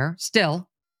out there still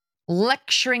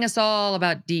lecturing us all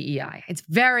about DEI. It's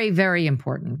very, very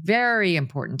important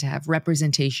to have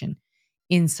representation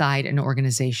inside an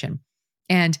organization.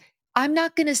 And I'm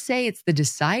not going to say it's the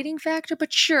deciding factor,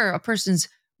 but sure, a person's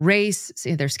race,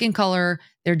 their skin color,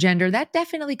 their gender, that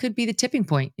definitely could be the tipping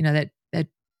point, that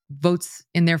votes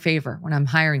in their favor when I'm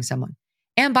hiring someone.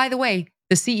 And by the way,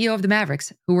 the CEO of the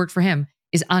Mavericks, who worked for him,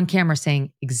 is on camera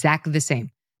saying exactly the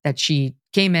same, that she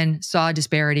came in, saw a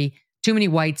disparity, too many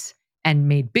whites, and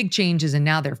made big changes, and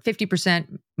now they're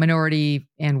 50% minority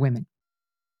and women.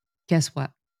 Guess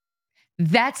what?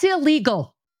 That's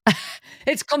illegal.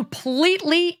 It's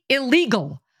completely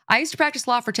illegal. I used to practice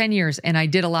law for 10 years, and I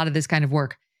did a lot of this kind of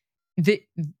work.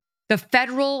 The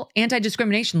federal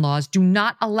anti-discrimination laws do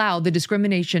not allow the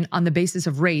discrimination on the basis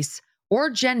of race or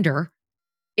gender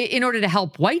in order to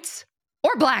help whites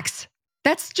or blacks.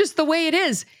 That's just the way it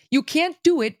is. You can't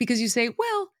do it because you say,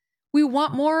 well, we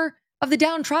want more of the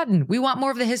downtrodden. We want more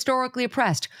of the historically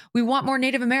oppressed. We want more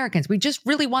Native Americans. We just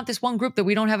really want this one group that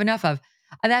we don't have enough of.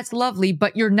 And that's lovely,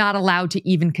 but you're not allowed to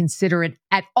even consider it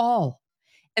at all.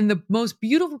 And the most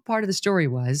beautiful part of the story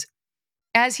was,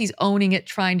 as he's owning it,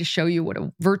 trying to show you what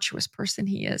a virtuous person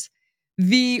he is,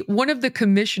 one of the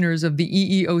commissioners of the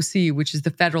EEOC, which is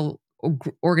the federal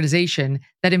organization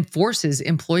that enforces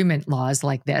employment laws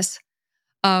like this,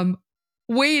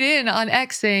 weighed in on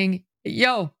X saying,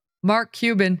 yo, Mark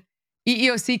Cuban,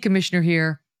 EEOC commissioner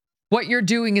here, what you're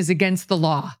doing is against the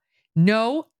law.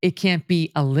 No, it can't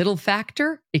be a little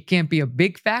factor. It can't be a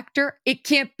big factor. It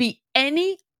can't be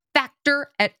any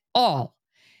factor at all.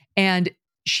 And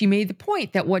she made the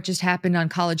point that what just happened on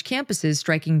college campuses,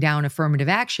 striking down affirmative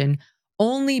action,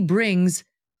 only brings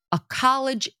a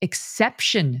college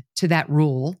exception to that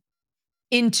rule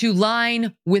into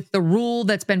line with the rule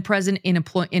that's been present in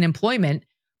employment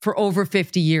for over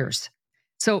 50 years.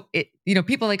 So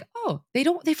people are like, oh,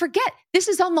 they forget this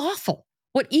is unlawful.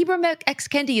 What Ibram X.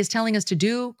 Kendi is telling us to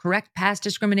do, correct past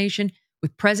discrimination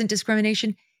with present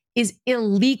discrimination, is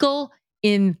illegal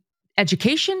in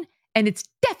education, and it's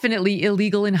definitely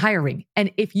illegal in hiring.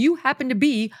 And if you happen to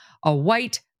be a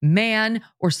white man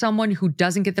or someone who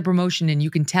doesn't get the promotion, and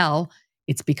you can tell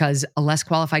it's because a less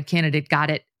qualified candidate got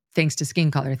it thanks to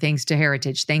skin color, thanks to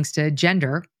heritage, thanks to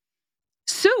gender,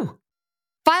 sue.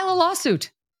 File a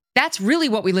lawsuit. That's really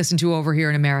what we listen to over here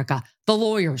in America, the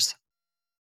lawyers.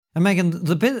 And Megyn,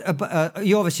 the bit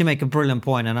you obviously make a brilliant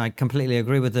point, and I completely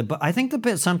agree with it. But I think the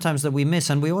bit sometimes that we miss,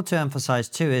 and we ought to emphasize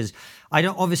too, is I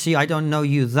don't know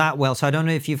you that well, so I don't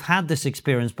know if you've had this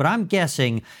experience. But I'm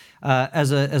guessing,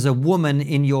 as a woman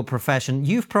in your profession,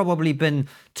 you've probably been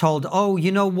told, "Oh,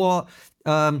 you know what?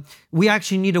 We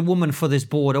actually need a woman for this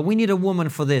board, or we need a woman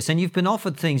for this." And you've been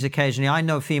offered things occasionally. I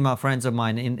know female friends of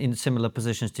mine in similar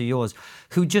positions to yours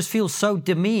who just feel so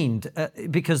demeaned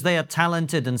because they are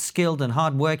talented and skilled and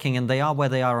hardworking, and they are where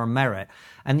they are on merit.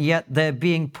 And yet they're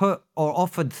being put or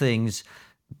offered things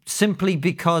simply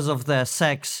because of their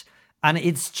sex. And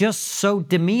it's just so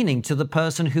demeaning to the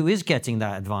person who is getting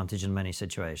that advantage in many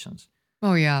situations.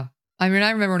 Oh, yeah. I mean,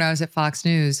 I remember when I was at Fox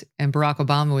News and Barack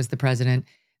Obama was the president,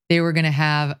 they were going to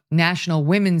have National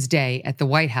Women's Day at the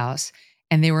White House,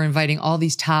 and they were inviting all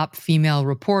these top female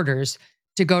reporters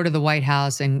to go to the White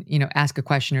House and, ask a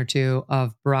question or two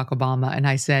of Barack Obama. And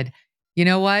I said, you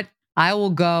know what? I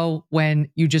will go when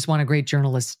you just want a great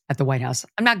journalist at the White House.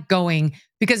 I'm not going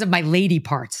because of my lady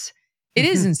parts. It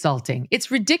is insulting.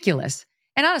 It's ridiculous.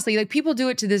 And honestly, like, people do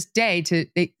it to this day,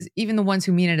 even the ones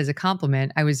who mean it as a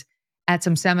compliment. I was at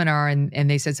some seminar and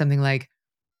they said something like,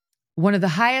 one of the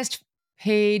highest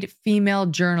paid female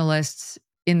journalists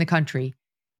in the country.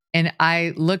 And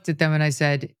I looked at them and I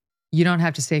said, you don't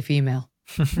have to say female.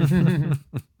 And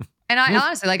I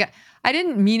honestly, I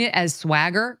didn't mean it as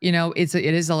swagger, it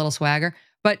is a little swagger,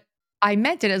 but I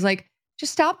meant it as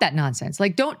just stop that nonsense. I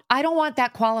don't want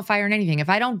that qualifier in anything. If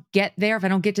I don't get there, if I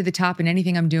don't get to the top in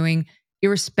anything I'm doing,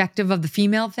 irrespective of the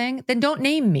female thing, then don't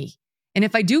name me. And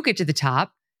if I do get to the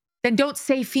top, then don't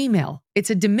say female. It's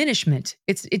a diminishment.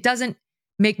 It doesn't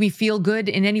make me feel good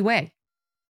in any way.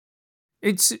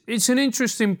 It's an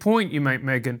interesting point you make,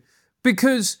 Megyn,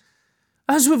 because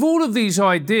as with all of these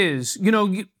ideas,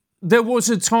 there was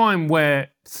a time where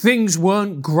things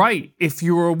weren't great if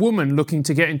you were a woman looking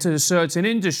to get into a certain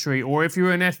industry or if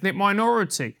you're an ethnic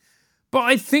minority. But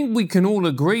I think we can all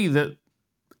agree that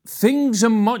things are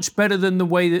much better than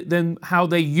than how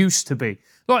they used to be.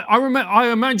 Like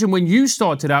I imagine when you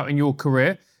started out in your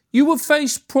career, you were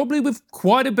faced probably with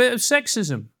quite a bit of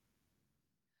sexism.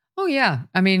 Oh yeah.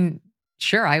 I mean,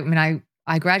 sure.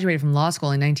 I graduated from law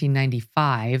school in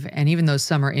 1995, and even those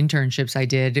summer internships I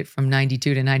did from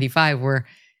 92 to 95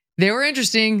 they were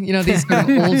interesting, these sort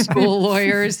of old school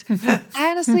lawyers.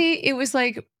 Honestly, it was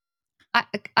like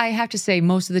I have to say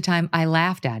most of the time I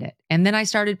laughed at it. And then I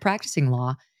started practicing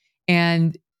law,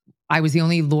 and I was the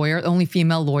only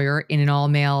female lawyer in an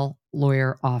all-male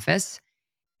lawyer office.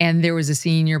 And there was a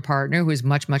senior partner who was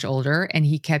much, much older, and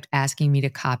he kept asking me to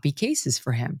copy cases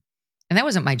for him. And that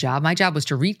wasn't my job. My job was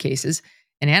to read cases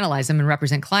and analyze them and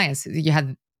represent clients. You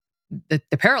had the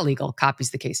paralegal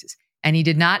copies the cases, and he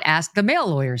did not ask the male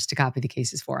lawyers to copy the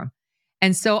cases for him.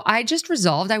 And so I just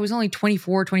resolved, I was only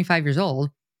 24, 25 years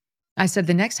old. I said,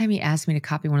 the next time he asks me to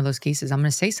copy one of those cases, I'm going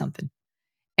to say something.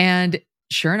 And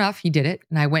sure enough, he did it.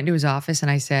 And I went into his office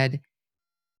and I said,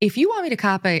 if you want me to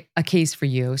copy a case for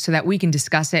you so that we can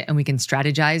discuss it and we can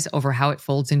strategize over how it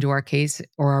folds into our case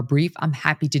or our brief, I'm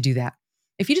happy to do that.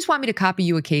 If you just want me to copy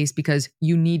you a case because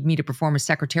you need me to perform a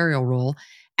secretarial role,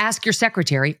 ask your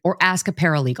secretary or ask a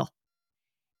paralegal.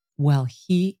 Well,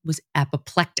 he was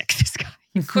apoplectic, this guy.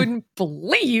 He couldn't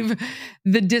believe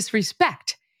the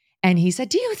disrespect. And he said,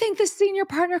 do you think this senior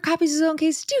partner copies his own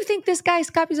case? Do you think this guy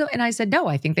copies his own? And I said, no,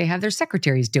 I think they have their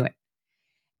secretaries do it.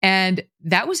 And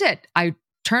that was it. I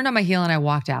turned on my heel and I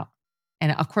walked out.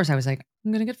 And of course I was like,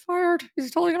 I'm going to get fired.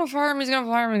 He's totally going to fire me. He's going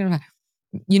to fire me.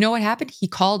 You know what happened? He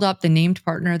called up the named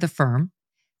partner of the firm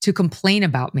to complain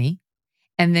about me.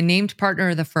 And the named partner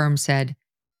of the firm said,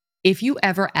 if you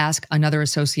ever ask another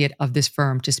associate of this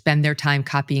firm to spend their time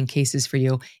copying cases for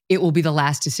you, it will be the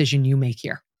last decision you make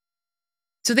here.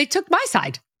 So they took my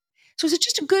side. So it was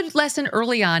just a good lesson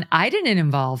early on. I didn't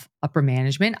involve upper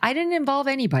management. I didn't involve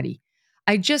anybody.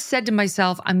 I just said to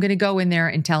myself, I'm going to go in there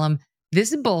and tell them,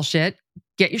 this is bullshit.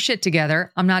 Get your shit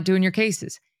together. I'm not doing your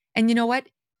cases. And you know what?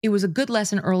 It was a good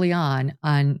lesson early on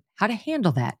how to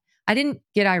handle that. I didn't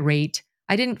get irate.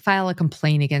 I didn't file a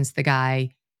complaint against the guy.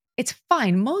 It's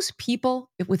fine. Most people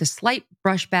with a slight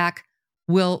brushback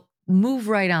will move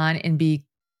right on and be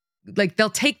like, they'll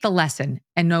take the lesson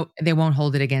and no, they won't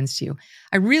hold it against you.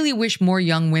 I really wish more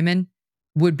young women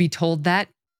would be told that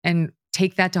and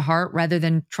take that to heart rather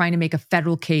than trying to make a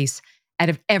federal case out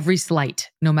of every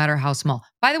slight, no matter how small.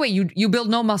 By the way, you build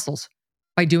no muscles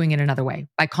by doing it another way,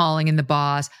 by calling in the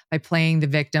boss, by playing the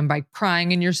victim, by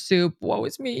crying in your soup. Woe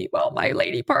is me. Well, my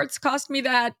lady parts cost me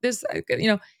that.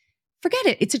 Forget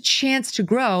it. It's a chance to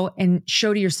grow and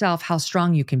show to yourself how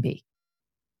strong you can be.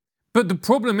 But the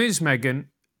problem is, Megyn,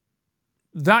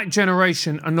 that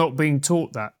generation are not being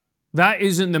taught that. That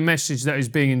isn't the message that is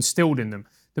being instilled in them.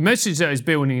 The message that is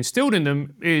being instilled in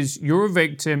them is you're a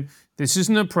victim, this is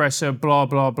an oppressor, blah,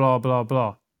 blah, blah, blah,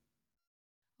 blah.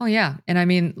 Oh, yeah. And I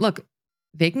mean, look,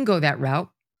 they can go that route.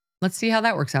 Let's see how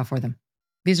that works out for them.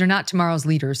 These are not tomorrow's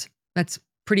leaders. That's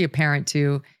pretty apparent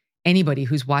to anybody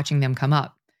who's watching them come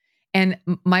up. And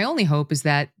my only hope is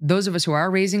that those of us who are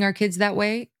raising our kids that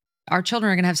way, our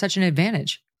children are going to have such an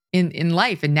advantage in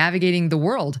life and navigating the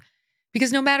world.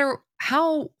 Because no matter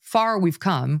how far we've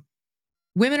come,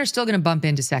 women are still going to bump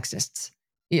into sexists.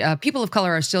 People of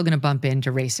color are still going to bump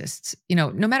into racists.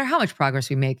 No matter how much progress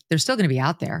we make, they're still going to be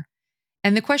out there.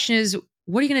 And the question is,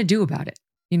 what are you going to do about it?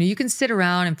 You can sit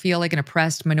around and feel like an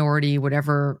oppressed minority,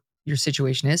 whatever your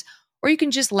situation is, or you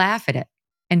can just laugh at it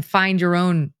and find your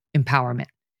own empowerment.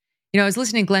 I was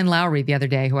listening to Glenn Lowry the other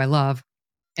day, who I love,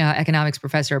 economics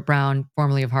professor at Brown,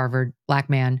 formerly of Harvard, black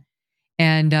man.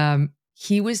 And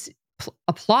he was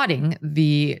applauding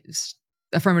the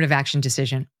affirmative action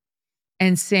decision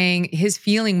and saying his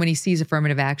feeling when he sees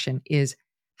affirmative action is,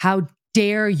 how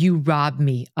dare you rob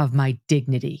me of my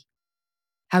dignity?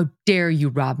 How dare you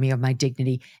rob me of my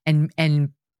dignity and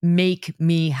make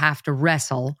me have to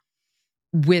wrestle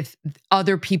with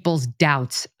other people's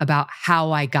doubts about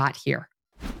how I got here?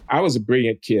 I was a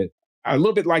brilliant kid. A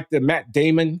little bit like the Matt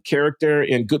Damon character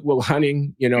in Good Will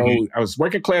Hunting. I was a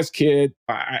working class kid.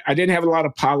 I didn't have a lot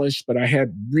of polish, but I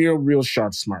had real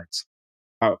sharp smarts.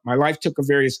 My life took a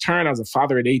various turn. I was a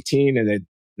father at 18 and at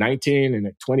 19 and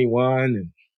at 21 and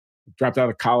dropped out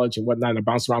of college and whatnot. And I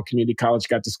bounced around community college,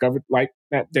 got discovered like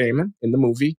Matt Damon in the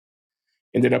movie.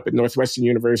 Ended up at Northwestern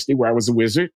University where I was a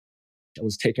wizard. I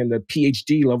was taking the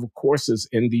PhD level courses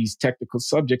in these technical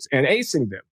subjects and acing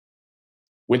them.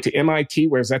 went to MIT,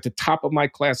 where I was at the top of my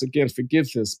class. Again,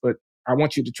 forgive this, but I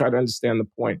want you to try to understand the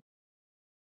point.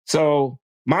 So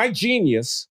my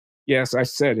genius, yes, I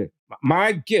said it,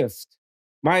 my gift,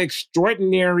 my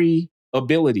extraordinary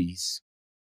abilities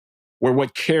were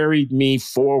what carried me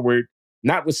forward,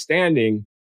 notwithstanding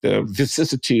the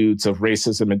vicissitudes of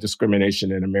racism and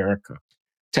discrimination in America.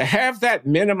 To have that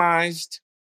minimized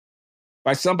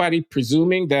by somebody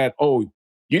presuming that, oh,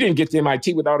 you didn't get to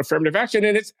MIT without affirmative action.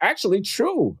 And it's actually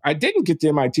true. I didn't get to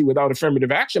MIT without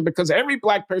affirmative action, because every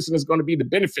Black person is going to be the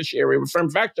beneficiary of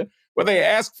affirmative action, whether they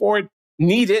ask for it,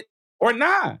 need it, or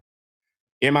not.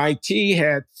 MIT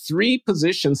had 3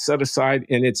 positions set aside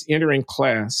in its entering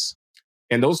class,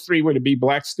 and those 3 were to be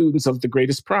Black students of the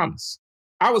greatest promise.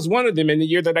 I was one of them in the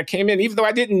year that I came in, even though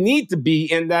I didn't need to be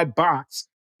in that box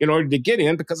in order to get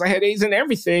in, because I had A's in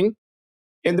everything.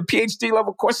 In the PhD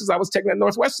level courses I was taking at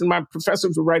Northwestern, my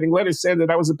professors were writing letters saying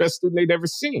that I was the best student they'd ever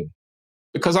seen,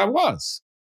 because I was.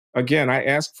 Again, I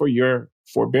ask for your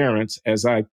forbearance as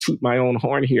I toot my own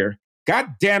horn here.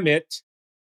 God damn it.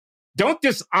 Don't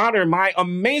dishonor my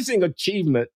amazing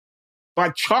achievement by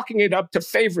chalking it up to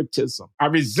favoritism. I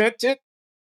resent it.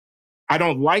 I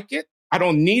don't like it. I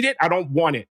don't need it. I don't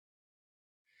want it.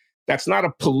 That's not a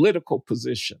political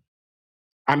position.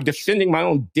 I'm defending my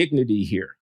own dignity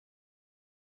here.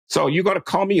 So you're going to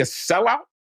call me a sellout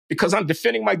because I'm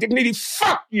defending my dignity?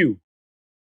 Fuck you.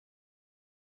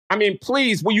 I mean,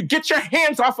 please, will you get your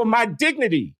hands off of my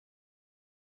dignity?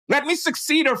 Let me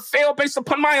succeed or fail based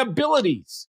upon my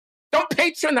abilities. Don't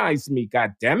patronize me,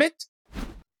 goddammit.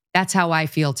 That's how I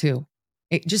feel too.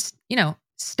 It just,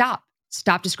 stop.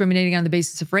 Stop discriminating on the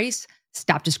basis of race.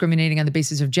 Stop discriminating on the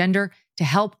basis of gender to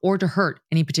help or to hurt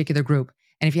any particular group.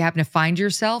 And if you happen to find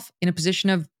yourself in a position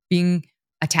of being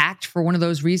attacked for one of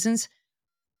those reasons,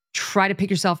 try to pick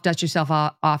yourself, dust yourself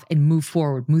off, and move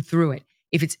forward, move through it.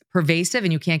 If it's pervasive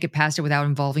and you can't get past it without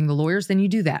involving the lawyers, then you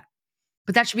do that.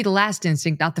 But that should be the last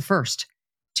instinct, not the first.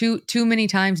 Too many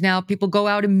times now, people go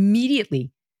out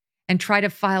immediately and try to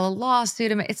file a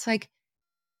lawsuit. It's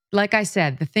like I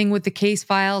said, the thing with the case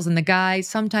files and the guy,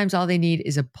 sometimes all they need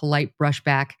is a polite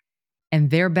brushback, and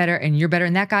they're better and you're better.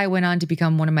 And that guy went on to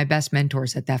become one of my best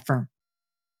mentors at that firm.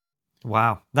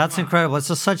 Wow, that's incredible.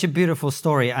 It's such a beautiful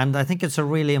story. And I think it's a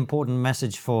really important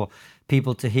message for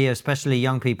people to hear, especially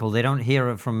young people. They don't hear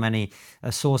it from many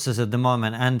sources at the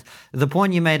moment. And the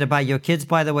point you made about your kids,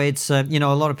 by the way, it's, a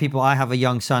lot of people, I have a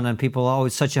young son and people, oh,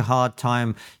 it's such a hard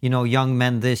time, young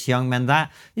men this, young men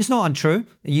that. It's not untrue.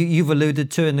 You've alluded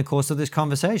to in the course of this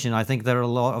conversation. I think there are a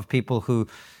lot of people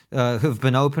who've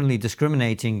been openly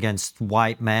discriminating against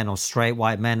white men or straight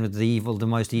white men with the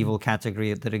most evil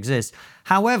category that exists.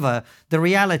 However, the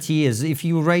reality is, if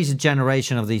you raise a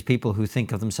generation of these people who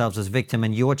think of themselves as victim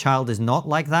and your child is not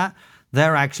like that,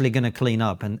 they're actually going to clean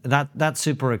up. And that's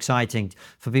super exciting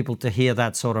for people to hear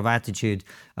that sort of attitude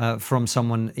from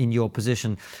someone in your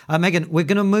position. Megyn, we're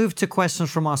going to move to questions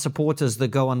from our supporters that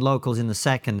go on locals in a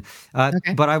second.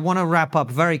 Okay. But I want to wrap up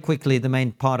very quickly the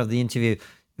main part of the interview.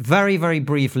 Very, very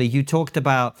briefly, you talked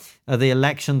about the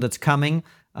election that's coming.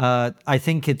 I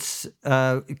think it's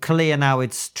clear now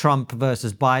it's Trump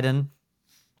versus Biden.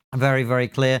 Very, very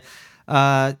clear.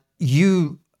 Is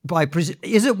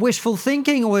it wishful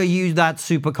thinking, or are you that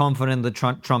super confident that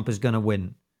Trump is going to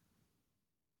win?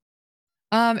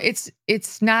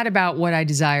 It's not about what I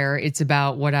desire. It's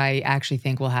about what I actually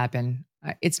think will happen.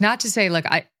 It's not to say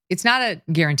it's not a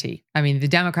guarantee. I mean, the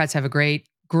Democrats have a great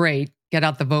get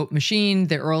out the vote machine.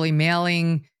 The early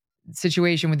mailing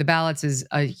situation with the ballots is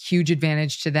a huge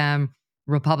advantage to them.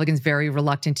 Republicans very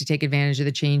reluctant to take advantage of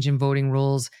the change in voting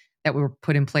rules that were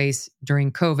put in place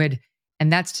during COVID. And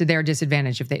that's to their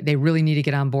disadvantage if they really need to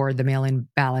get on board the mail-in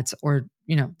ballots, or,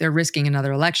 they're risking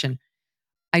another election.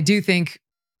 I do think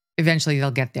eventually they'll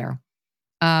get there.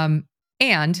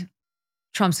 And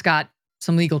Trump's got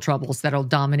some legal troubles that'll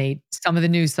dominate some of the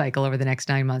news cycle over the next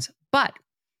 9 months. But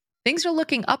things are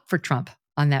looking up for Trump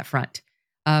on that front.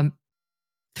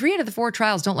 3 out of the 4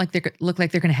 trials don't look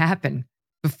like they're going to happen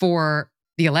before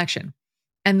the election.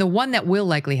 And the one that will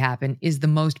likely happen is the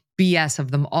most BS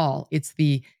of them all. It's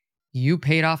you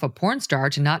paid off a porn star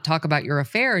to not talk about your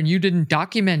affair and you didn't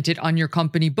document it on your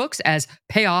company books as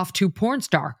payoff to porn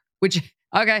star, which,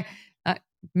 okay,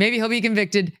 maybe he'll be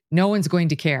convicted. No one's going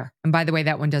to care. And by the way,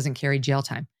 that one doesn't carry jail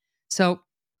time. So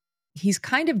he's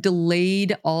kind of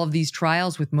delayed all of these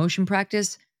trials with motion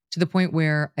practice to the point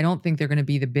where I don't think they're going to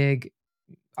be the big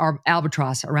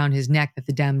albatross around his neck that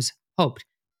the Dems hoped.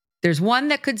 There's one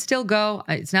that could still go.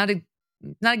 It's not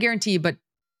a guarantee, but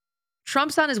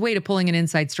Trump's on his way to pulling an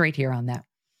inside straight here on that.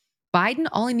 Biden,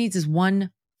 all he needs is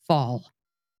one fall,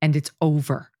 and it's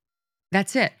over.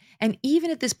 That's it. And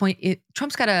even at this point,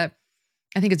 Trump's got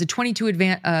I think it's a 22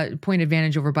 point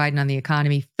advantage over Biden on the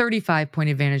economy, 35 point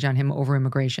advantage on him over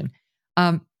immigration.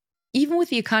 Even with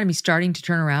the economy starting to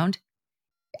turn around,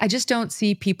 I just don't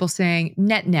see people saying,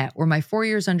 net, were my 4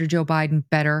 years under Joe Biden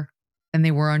better than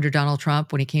they were under Donald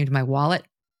Trump when it came to my wallet?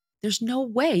 There's no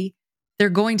way they're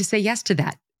going to say yes to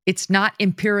that. It's not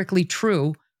empirically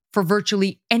true for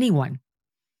virtually anyone.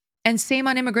 And same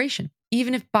on immigration.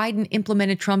 Even if Biden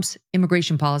implemented Trump's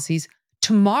immigration policies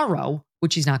tomorrow,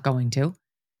 which he's not going to,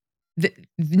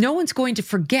 no one's going to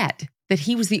forget that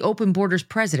he was the open borders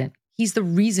president. He's the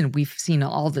reason we've seen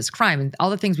all this crime and all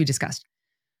the things we discussed.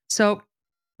 So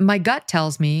my gut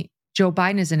tells me Joe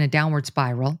Biden is in a downward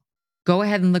spiral. Go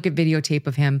ahead and look at videotape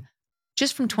of him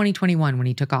just from 2021 when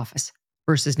he took office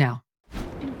versus now.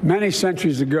 Many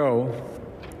centuries ago,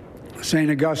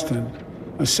 St. Augustine,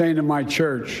 a saint of my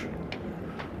church,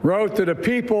 wrote that a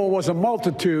people was a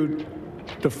multitude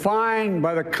defined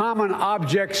by the common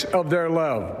objects of their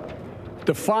love.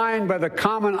 Defined by the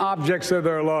common objects of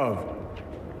their love.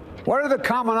 What are the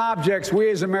common objects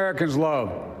we as Americans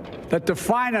love that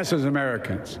define us as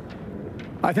Americans?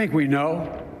 I think we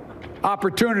know.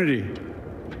 Opportunity,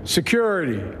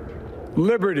 security,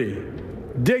 liberty,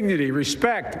 dignity,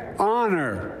 respect,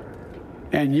 honor,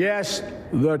 and yes,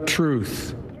 the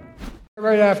truth.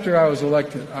 Right after I was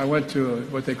elected, I went to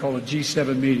what they call a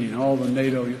G7 meeting, all the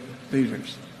NATO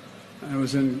leaders. It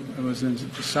was in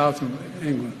the south of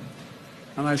England.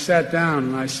 And I sat down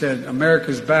and I said,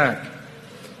 America's back.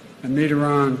 And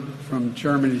Mitterrand from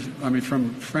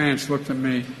France looked at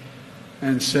me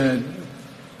and said,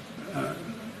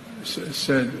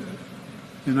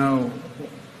 you know,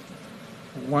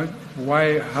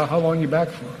 how long are you back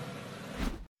for?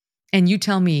 And you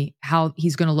tell me how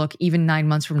he's going to look even 9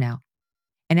 months from now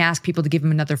and ask people to give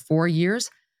him another 4 years.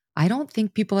 I don't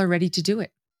think people are ready to do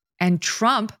it. And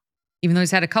Trump, even though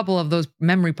he's had a couple of those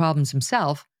memory problems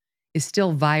himself, is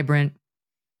still vibrant.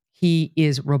 He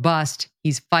is robust.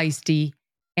 He's feisty.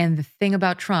 And the thing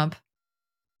about Trump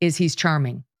is he's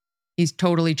charming. He's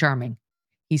totally charming.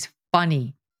 He's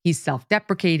funny. He's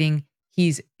self-deprecating.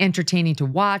 He's entertaining to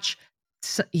watch.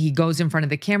 He goes in front of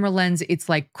the camera lens. It's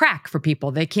like crack for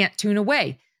people. They can't tune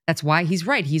away. That's why he's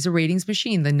right. He's a ratings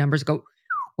machine. The numbers go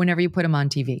whenever you put him on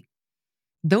TV.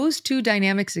 Those two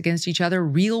dynamics against each other,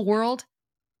 real world,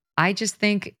 I just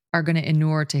think are going to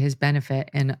inure to his benefit.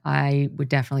 And I would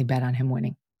definitely bet on him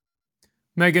winning.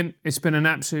 Megyn, it's been an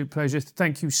absolute pleasure.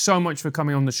 Thank you so much for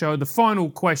coming on the show. The final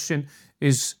question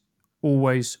is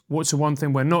always, what's the one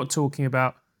thing we're not talking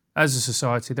about as a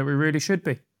society that we really should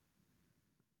be?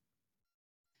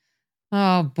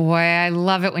 Oh boy, I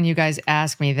love it when you guys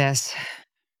ask me this.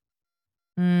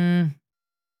 I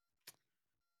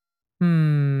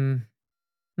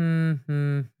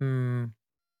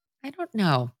don't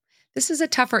know. This is a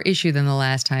tougher issue than the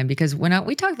last time because when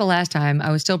we talked the last time,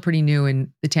 I was still pretty new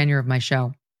in the tenure of my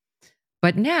show.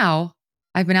 But now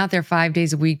I've been out there 5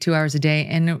 days a week, 2 hours a day,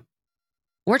 and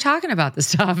we're talking about this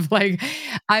stuff.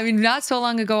 Not so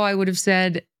long ago, I would have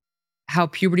said how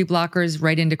puberty blockers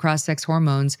right into cross-sex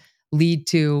hormones lead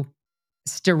to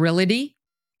sterility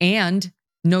and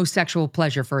no sexual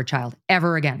pleasure for a child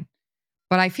ever again.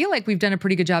 But I feel like we've done a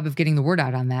pretty good job of getting the word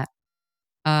out on that.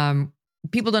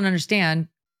 People don't understand,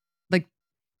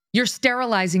 you're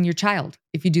sterilizing your child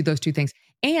if you do those two things.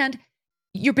 And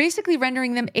you're basically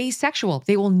rendering them asexual.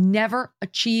 They will never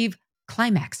achieve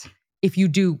climax if you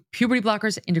do puberty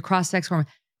blockers into cross-sex hormones.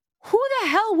 Who the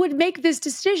hell would make this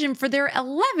decision for their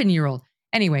 11-year-old?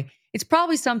 Anyway, it's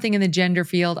probably something in the gender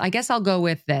field. I guess I'll go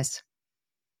with this.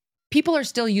 People are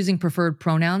still using preferred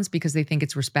pronouns because they think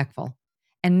it's respectful.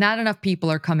 And not enough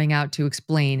people are coming out to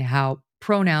explain how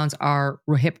pronouns are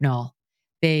rohypnol.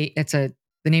 It's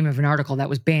the name of an article that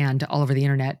was banned all over the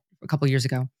internet a couple of years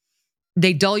ago.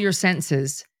 They dull your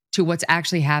senses to what's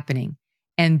actually happening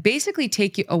and basically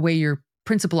take away your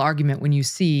principal argument when you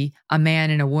see a man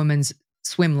in a woman's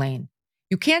swim lane.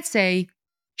 You can't say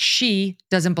she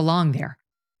doesn't belong there.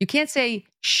 You can't say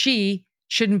she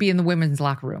shouldn't be in the women's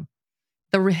locker room.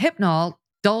 The rohypnol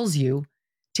dulls you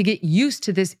to get used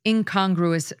to this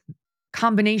incongruous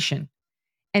combination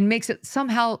and makes it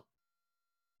somehow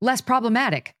less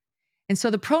problematic. And so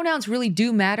the pronouns really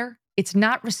do matter. It's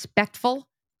not respectful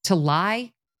to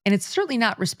lie, and it's certainly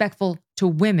not respectful to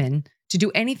women to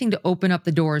do anything to open up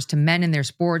the doors to men in their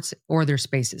sports or their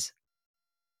spaces.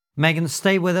 Megyn,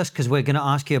 stay with us because we're going to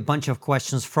ask you a bunch of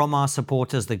questions from our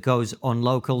supporters that goes on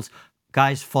Locals.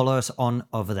 Guys, follow us on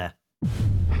over there.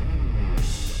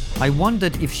 I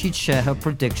wondered if she'd share her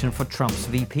prediction for Trump's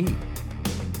VP.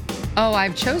 Oh,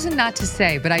 I've chosen not to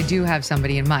say, but I do have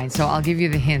somebody in mind, so I'll give you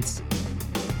the hints.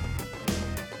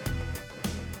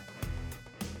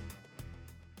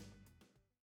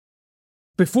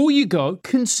 Before you go,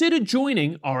 consider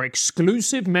joining our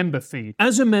exclusive member feed.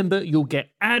 As a member, you'll get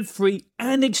ad-free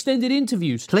and extended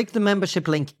interviews. Click the membership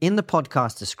link in the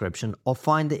podcast description or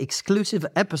find the exclusive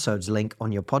episodes link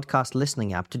on your podcast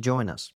listening app to join us.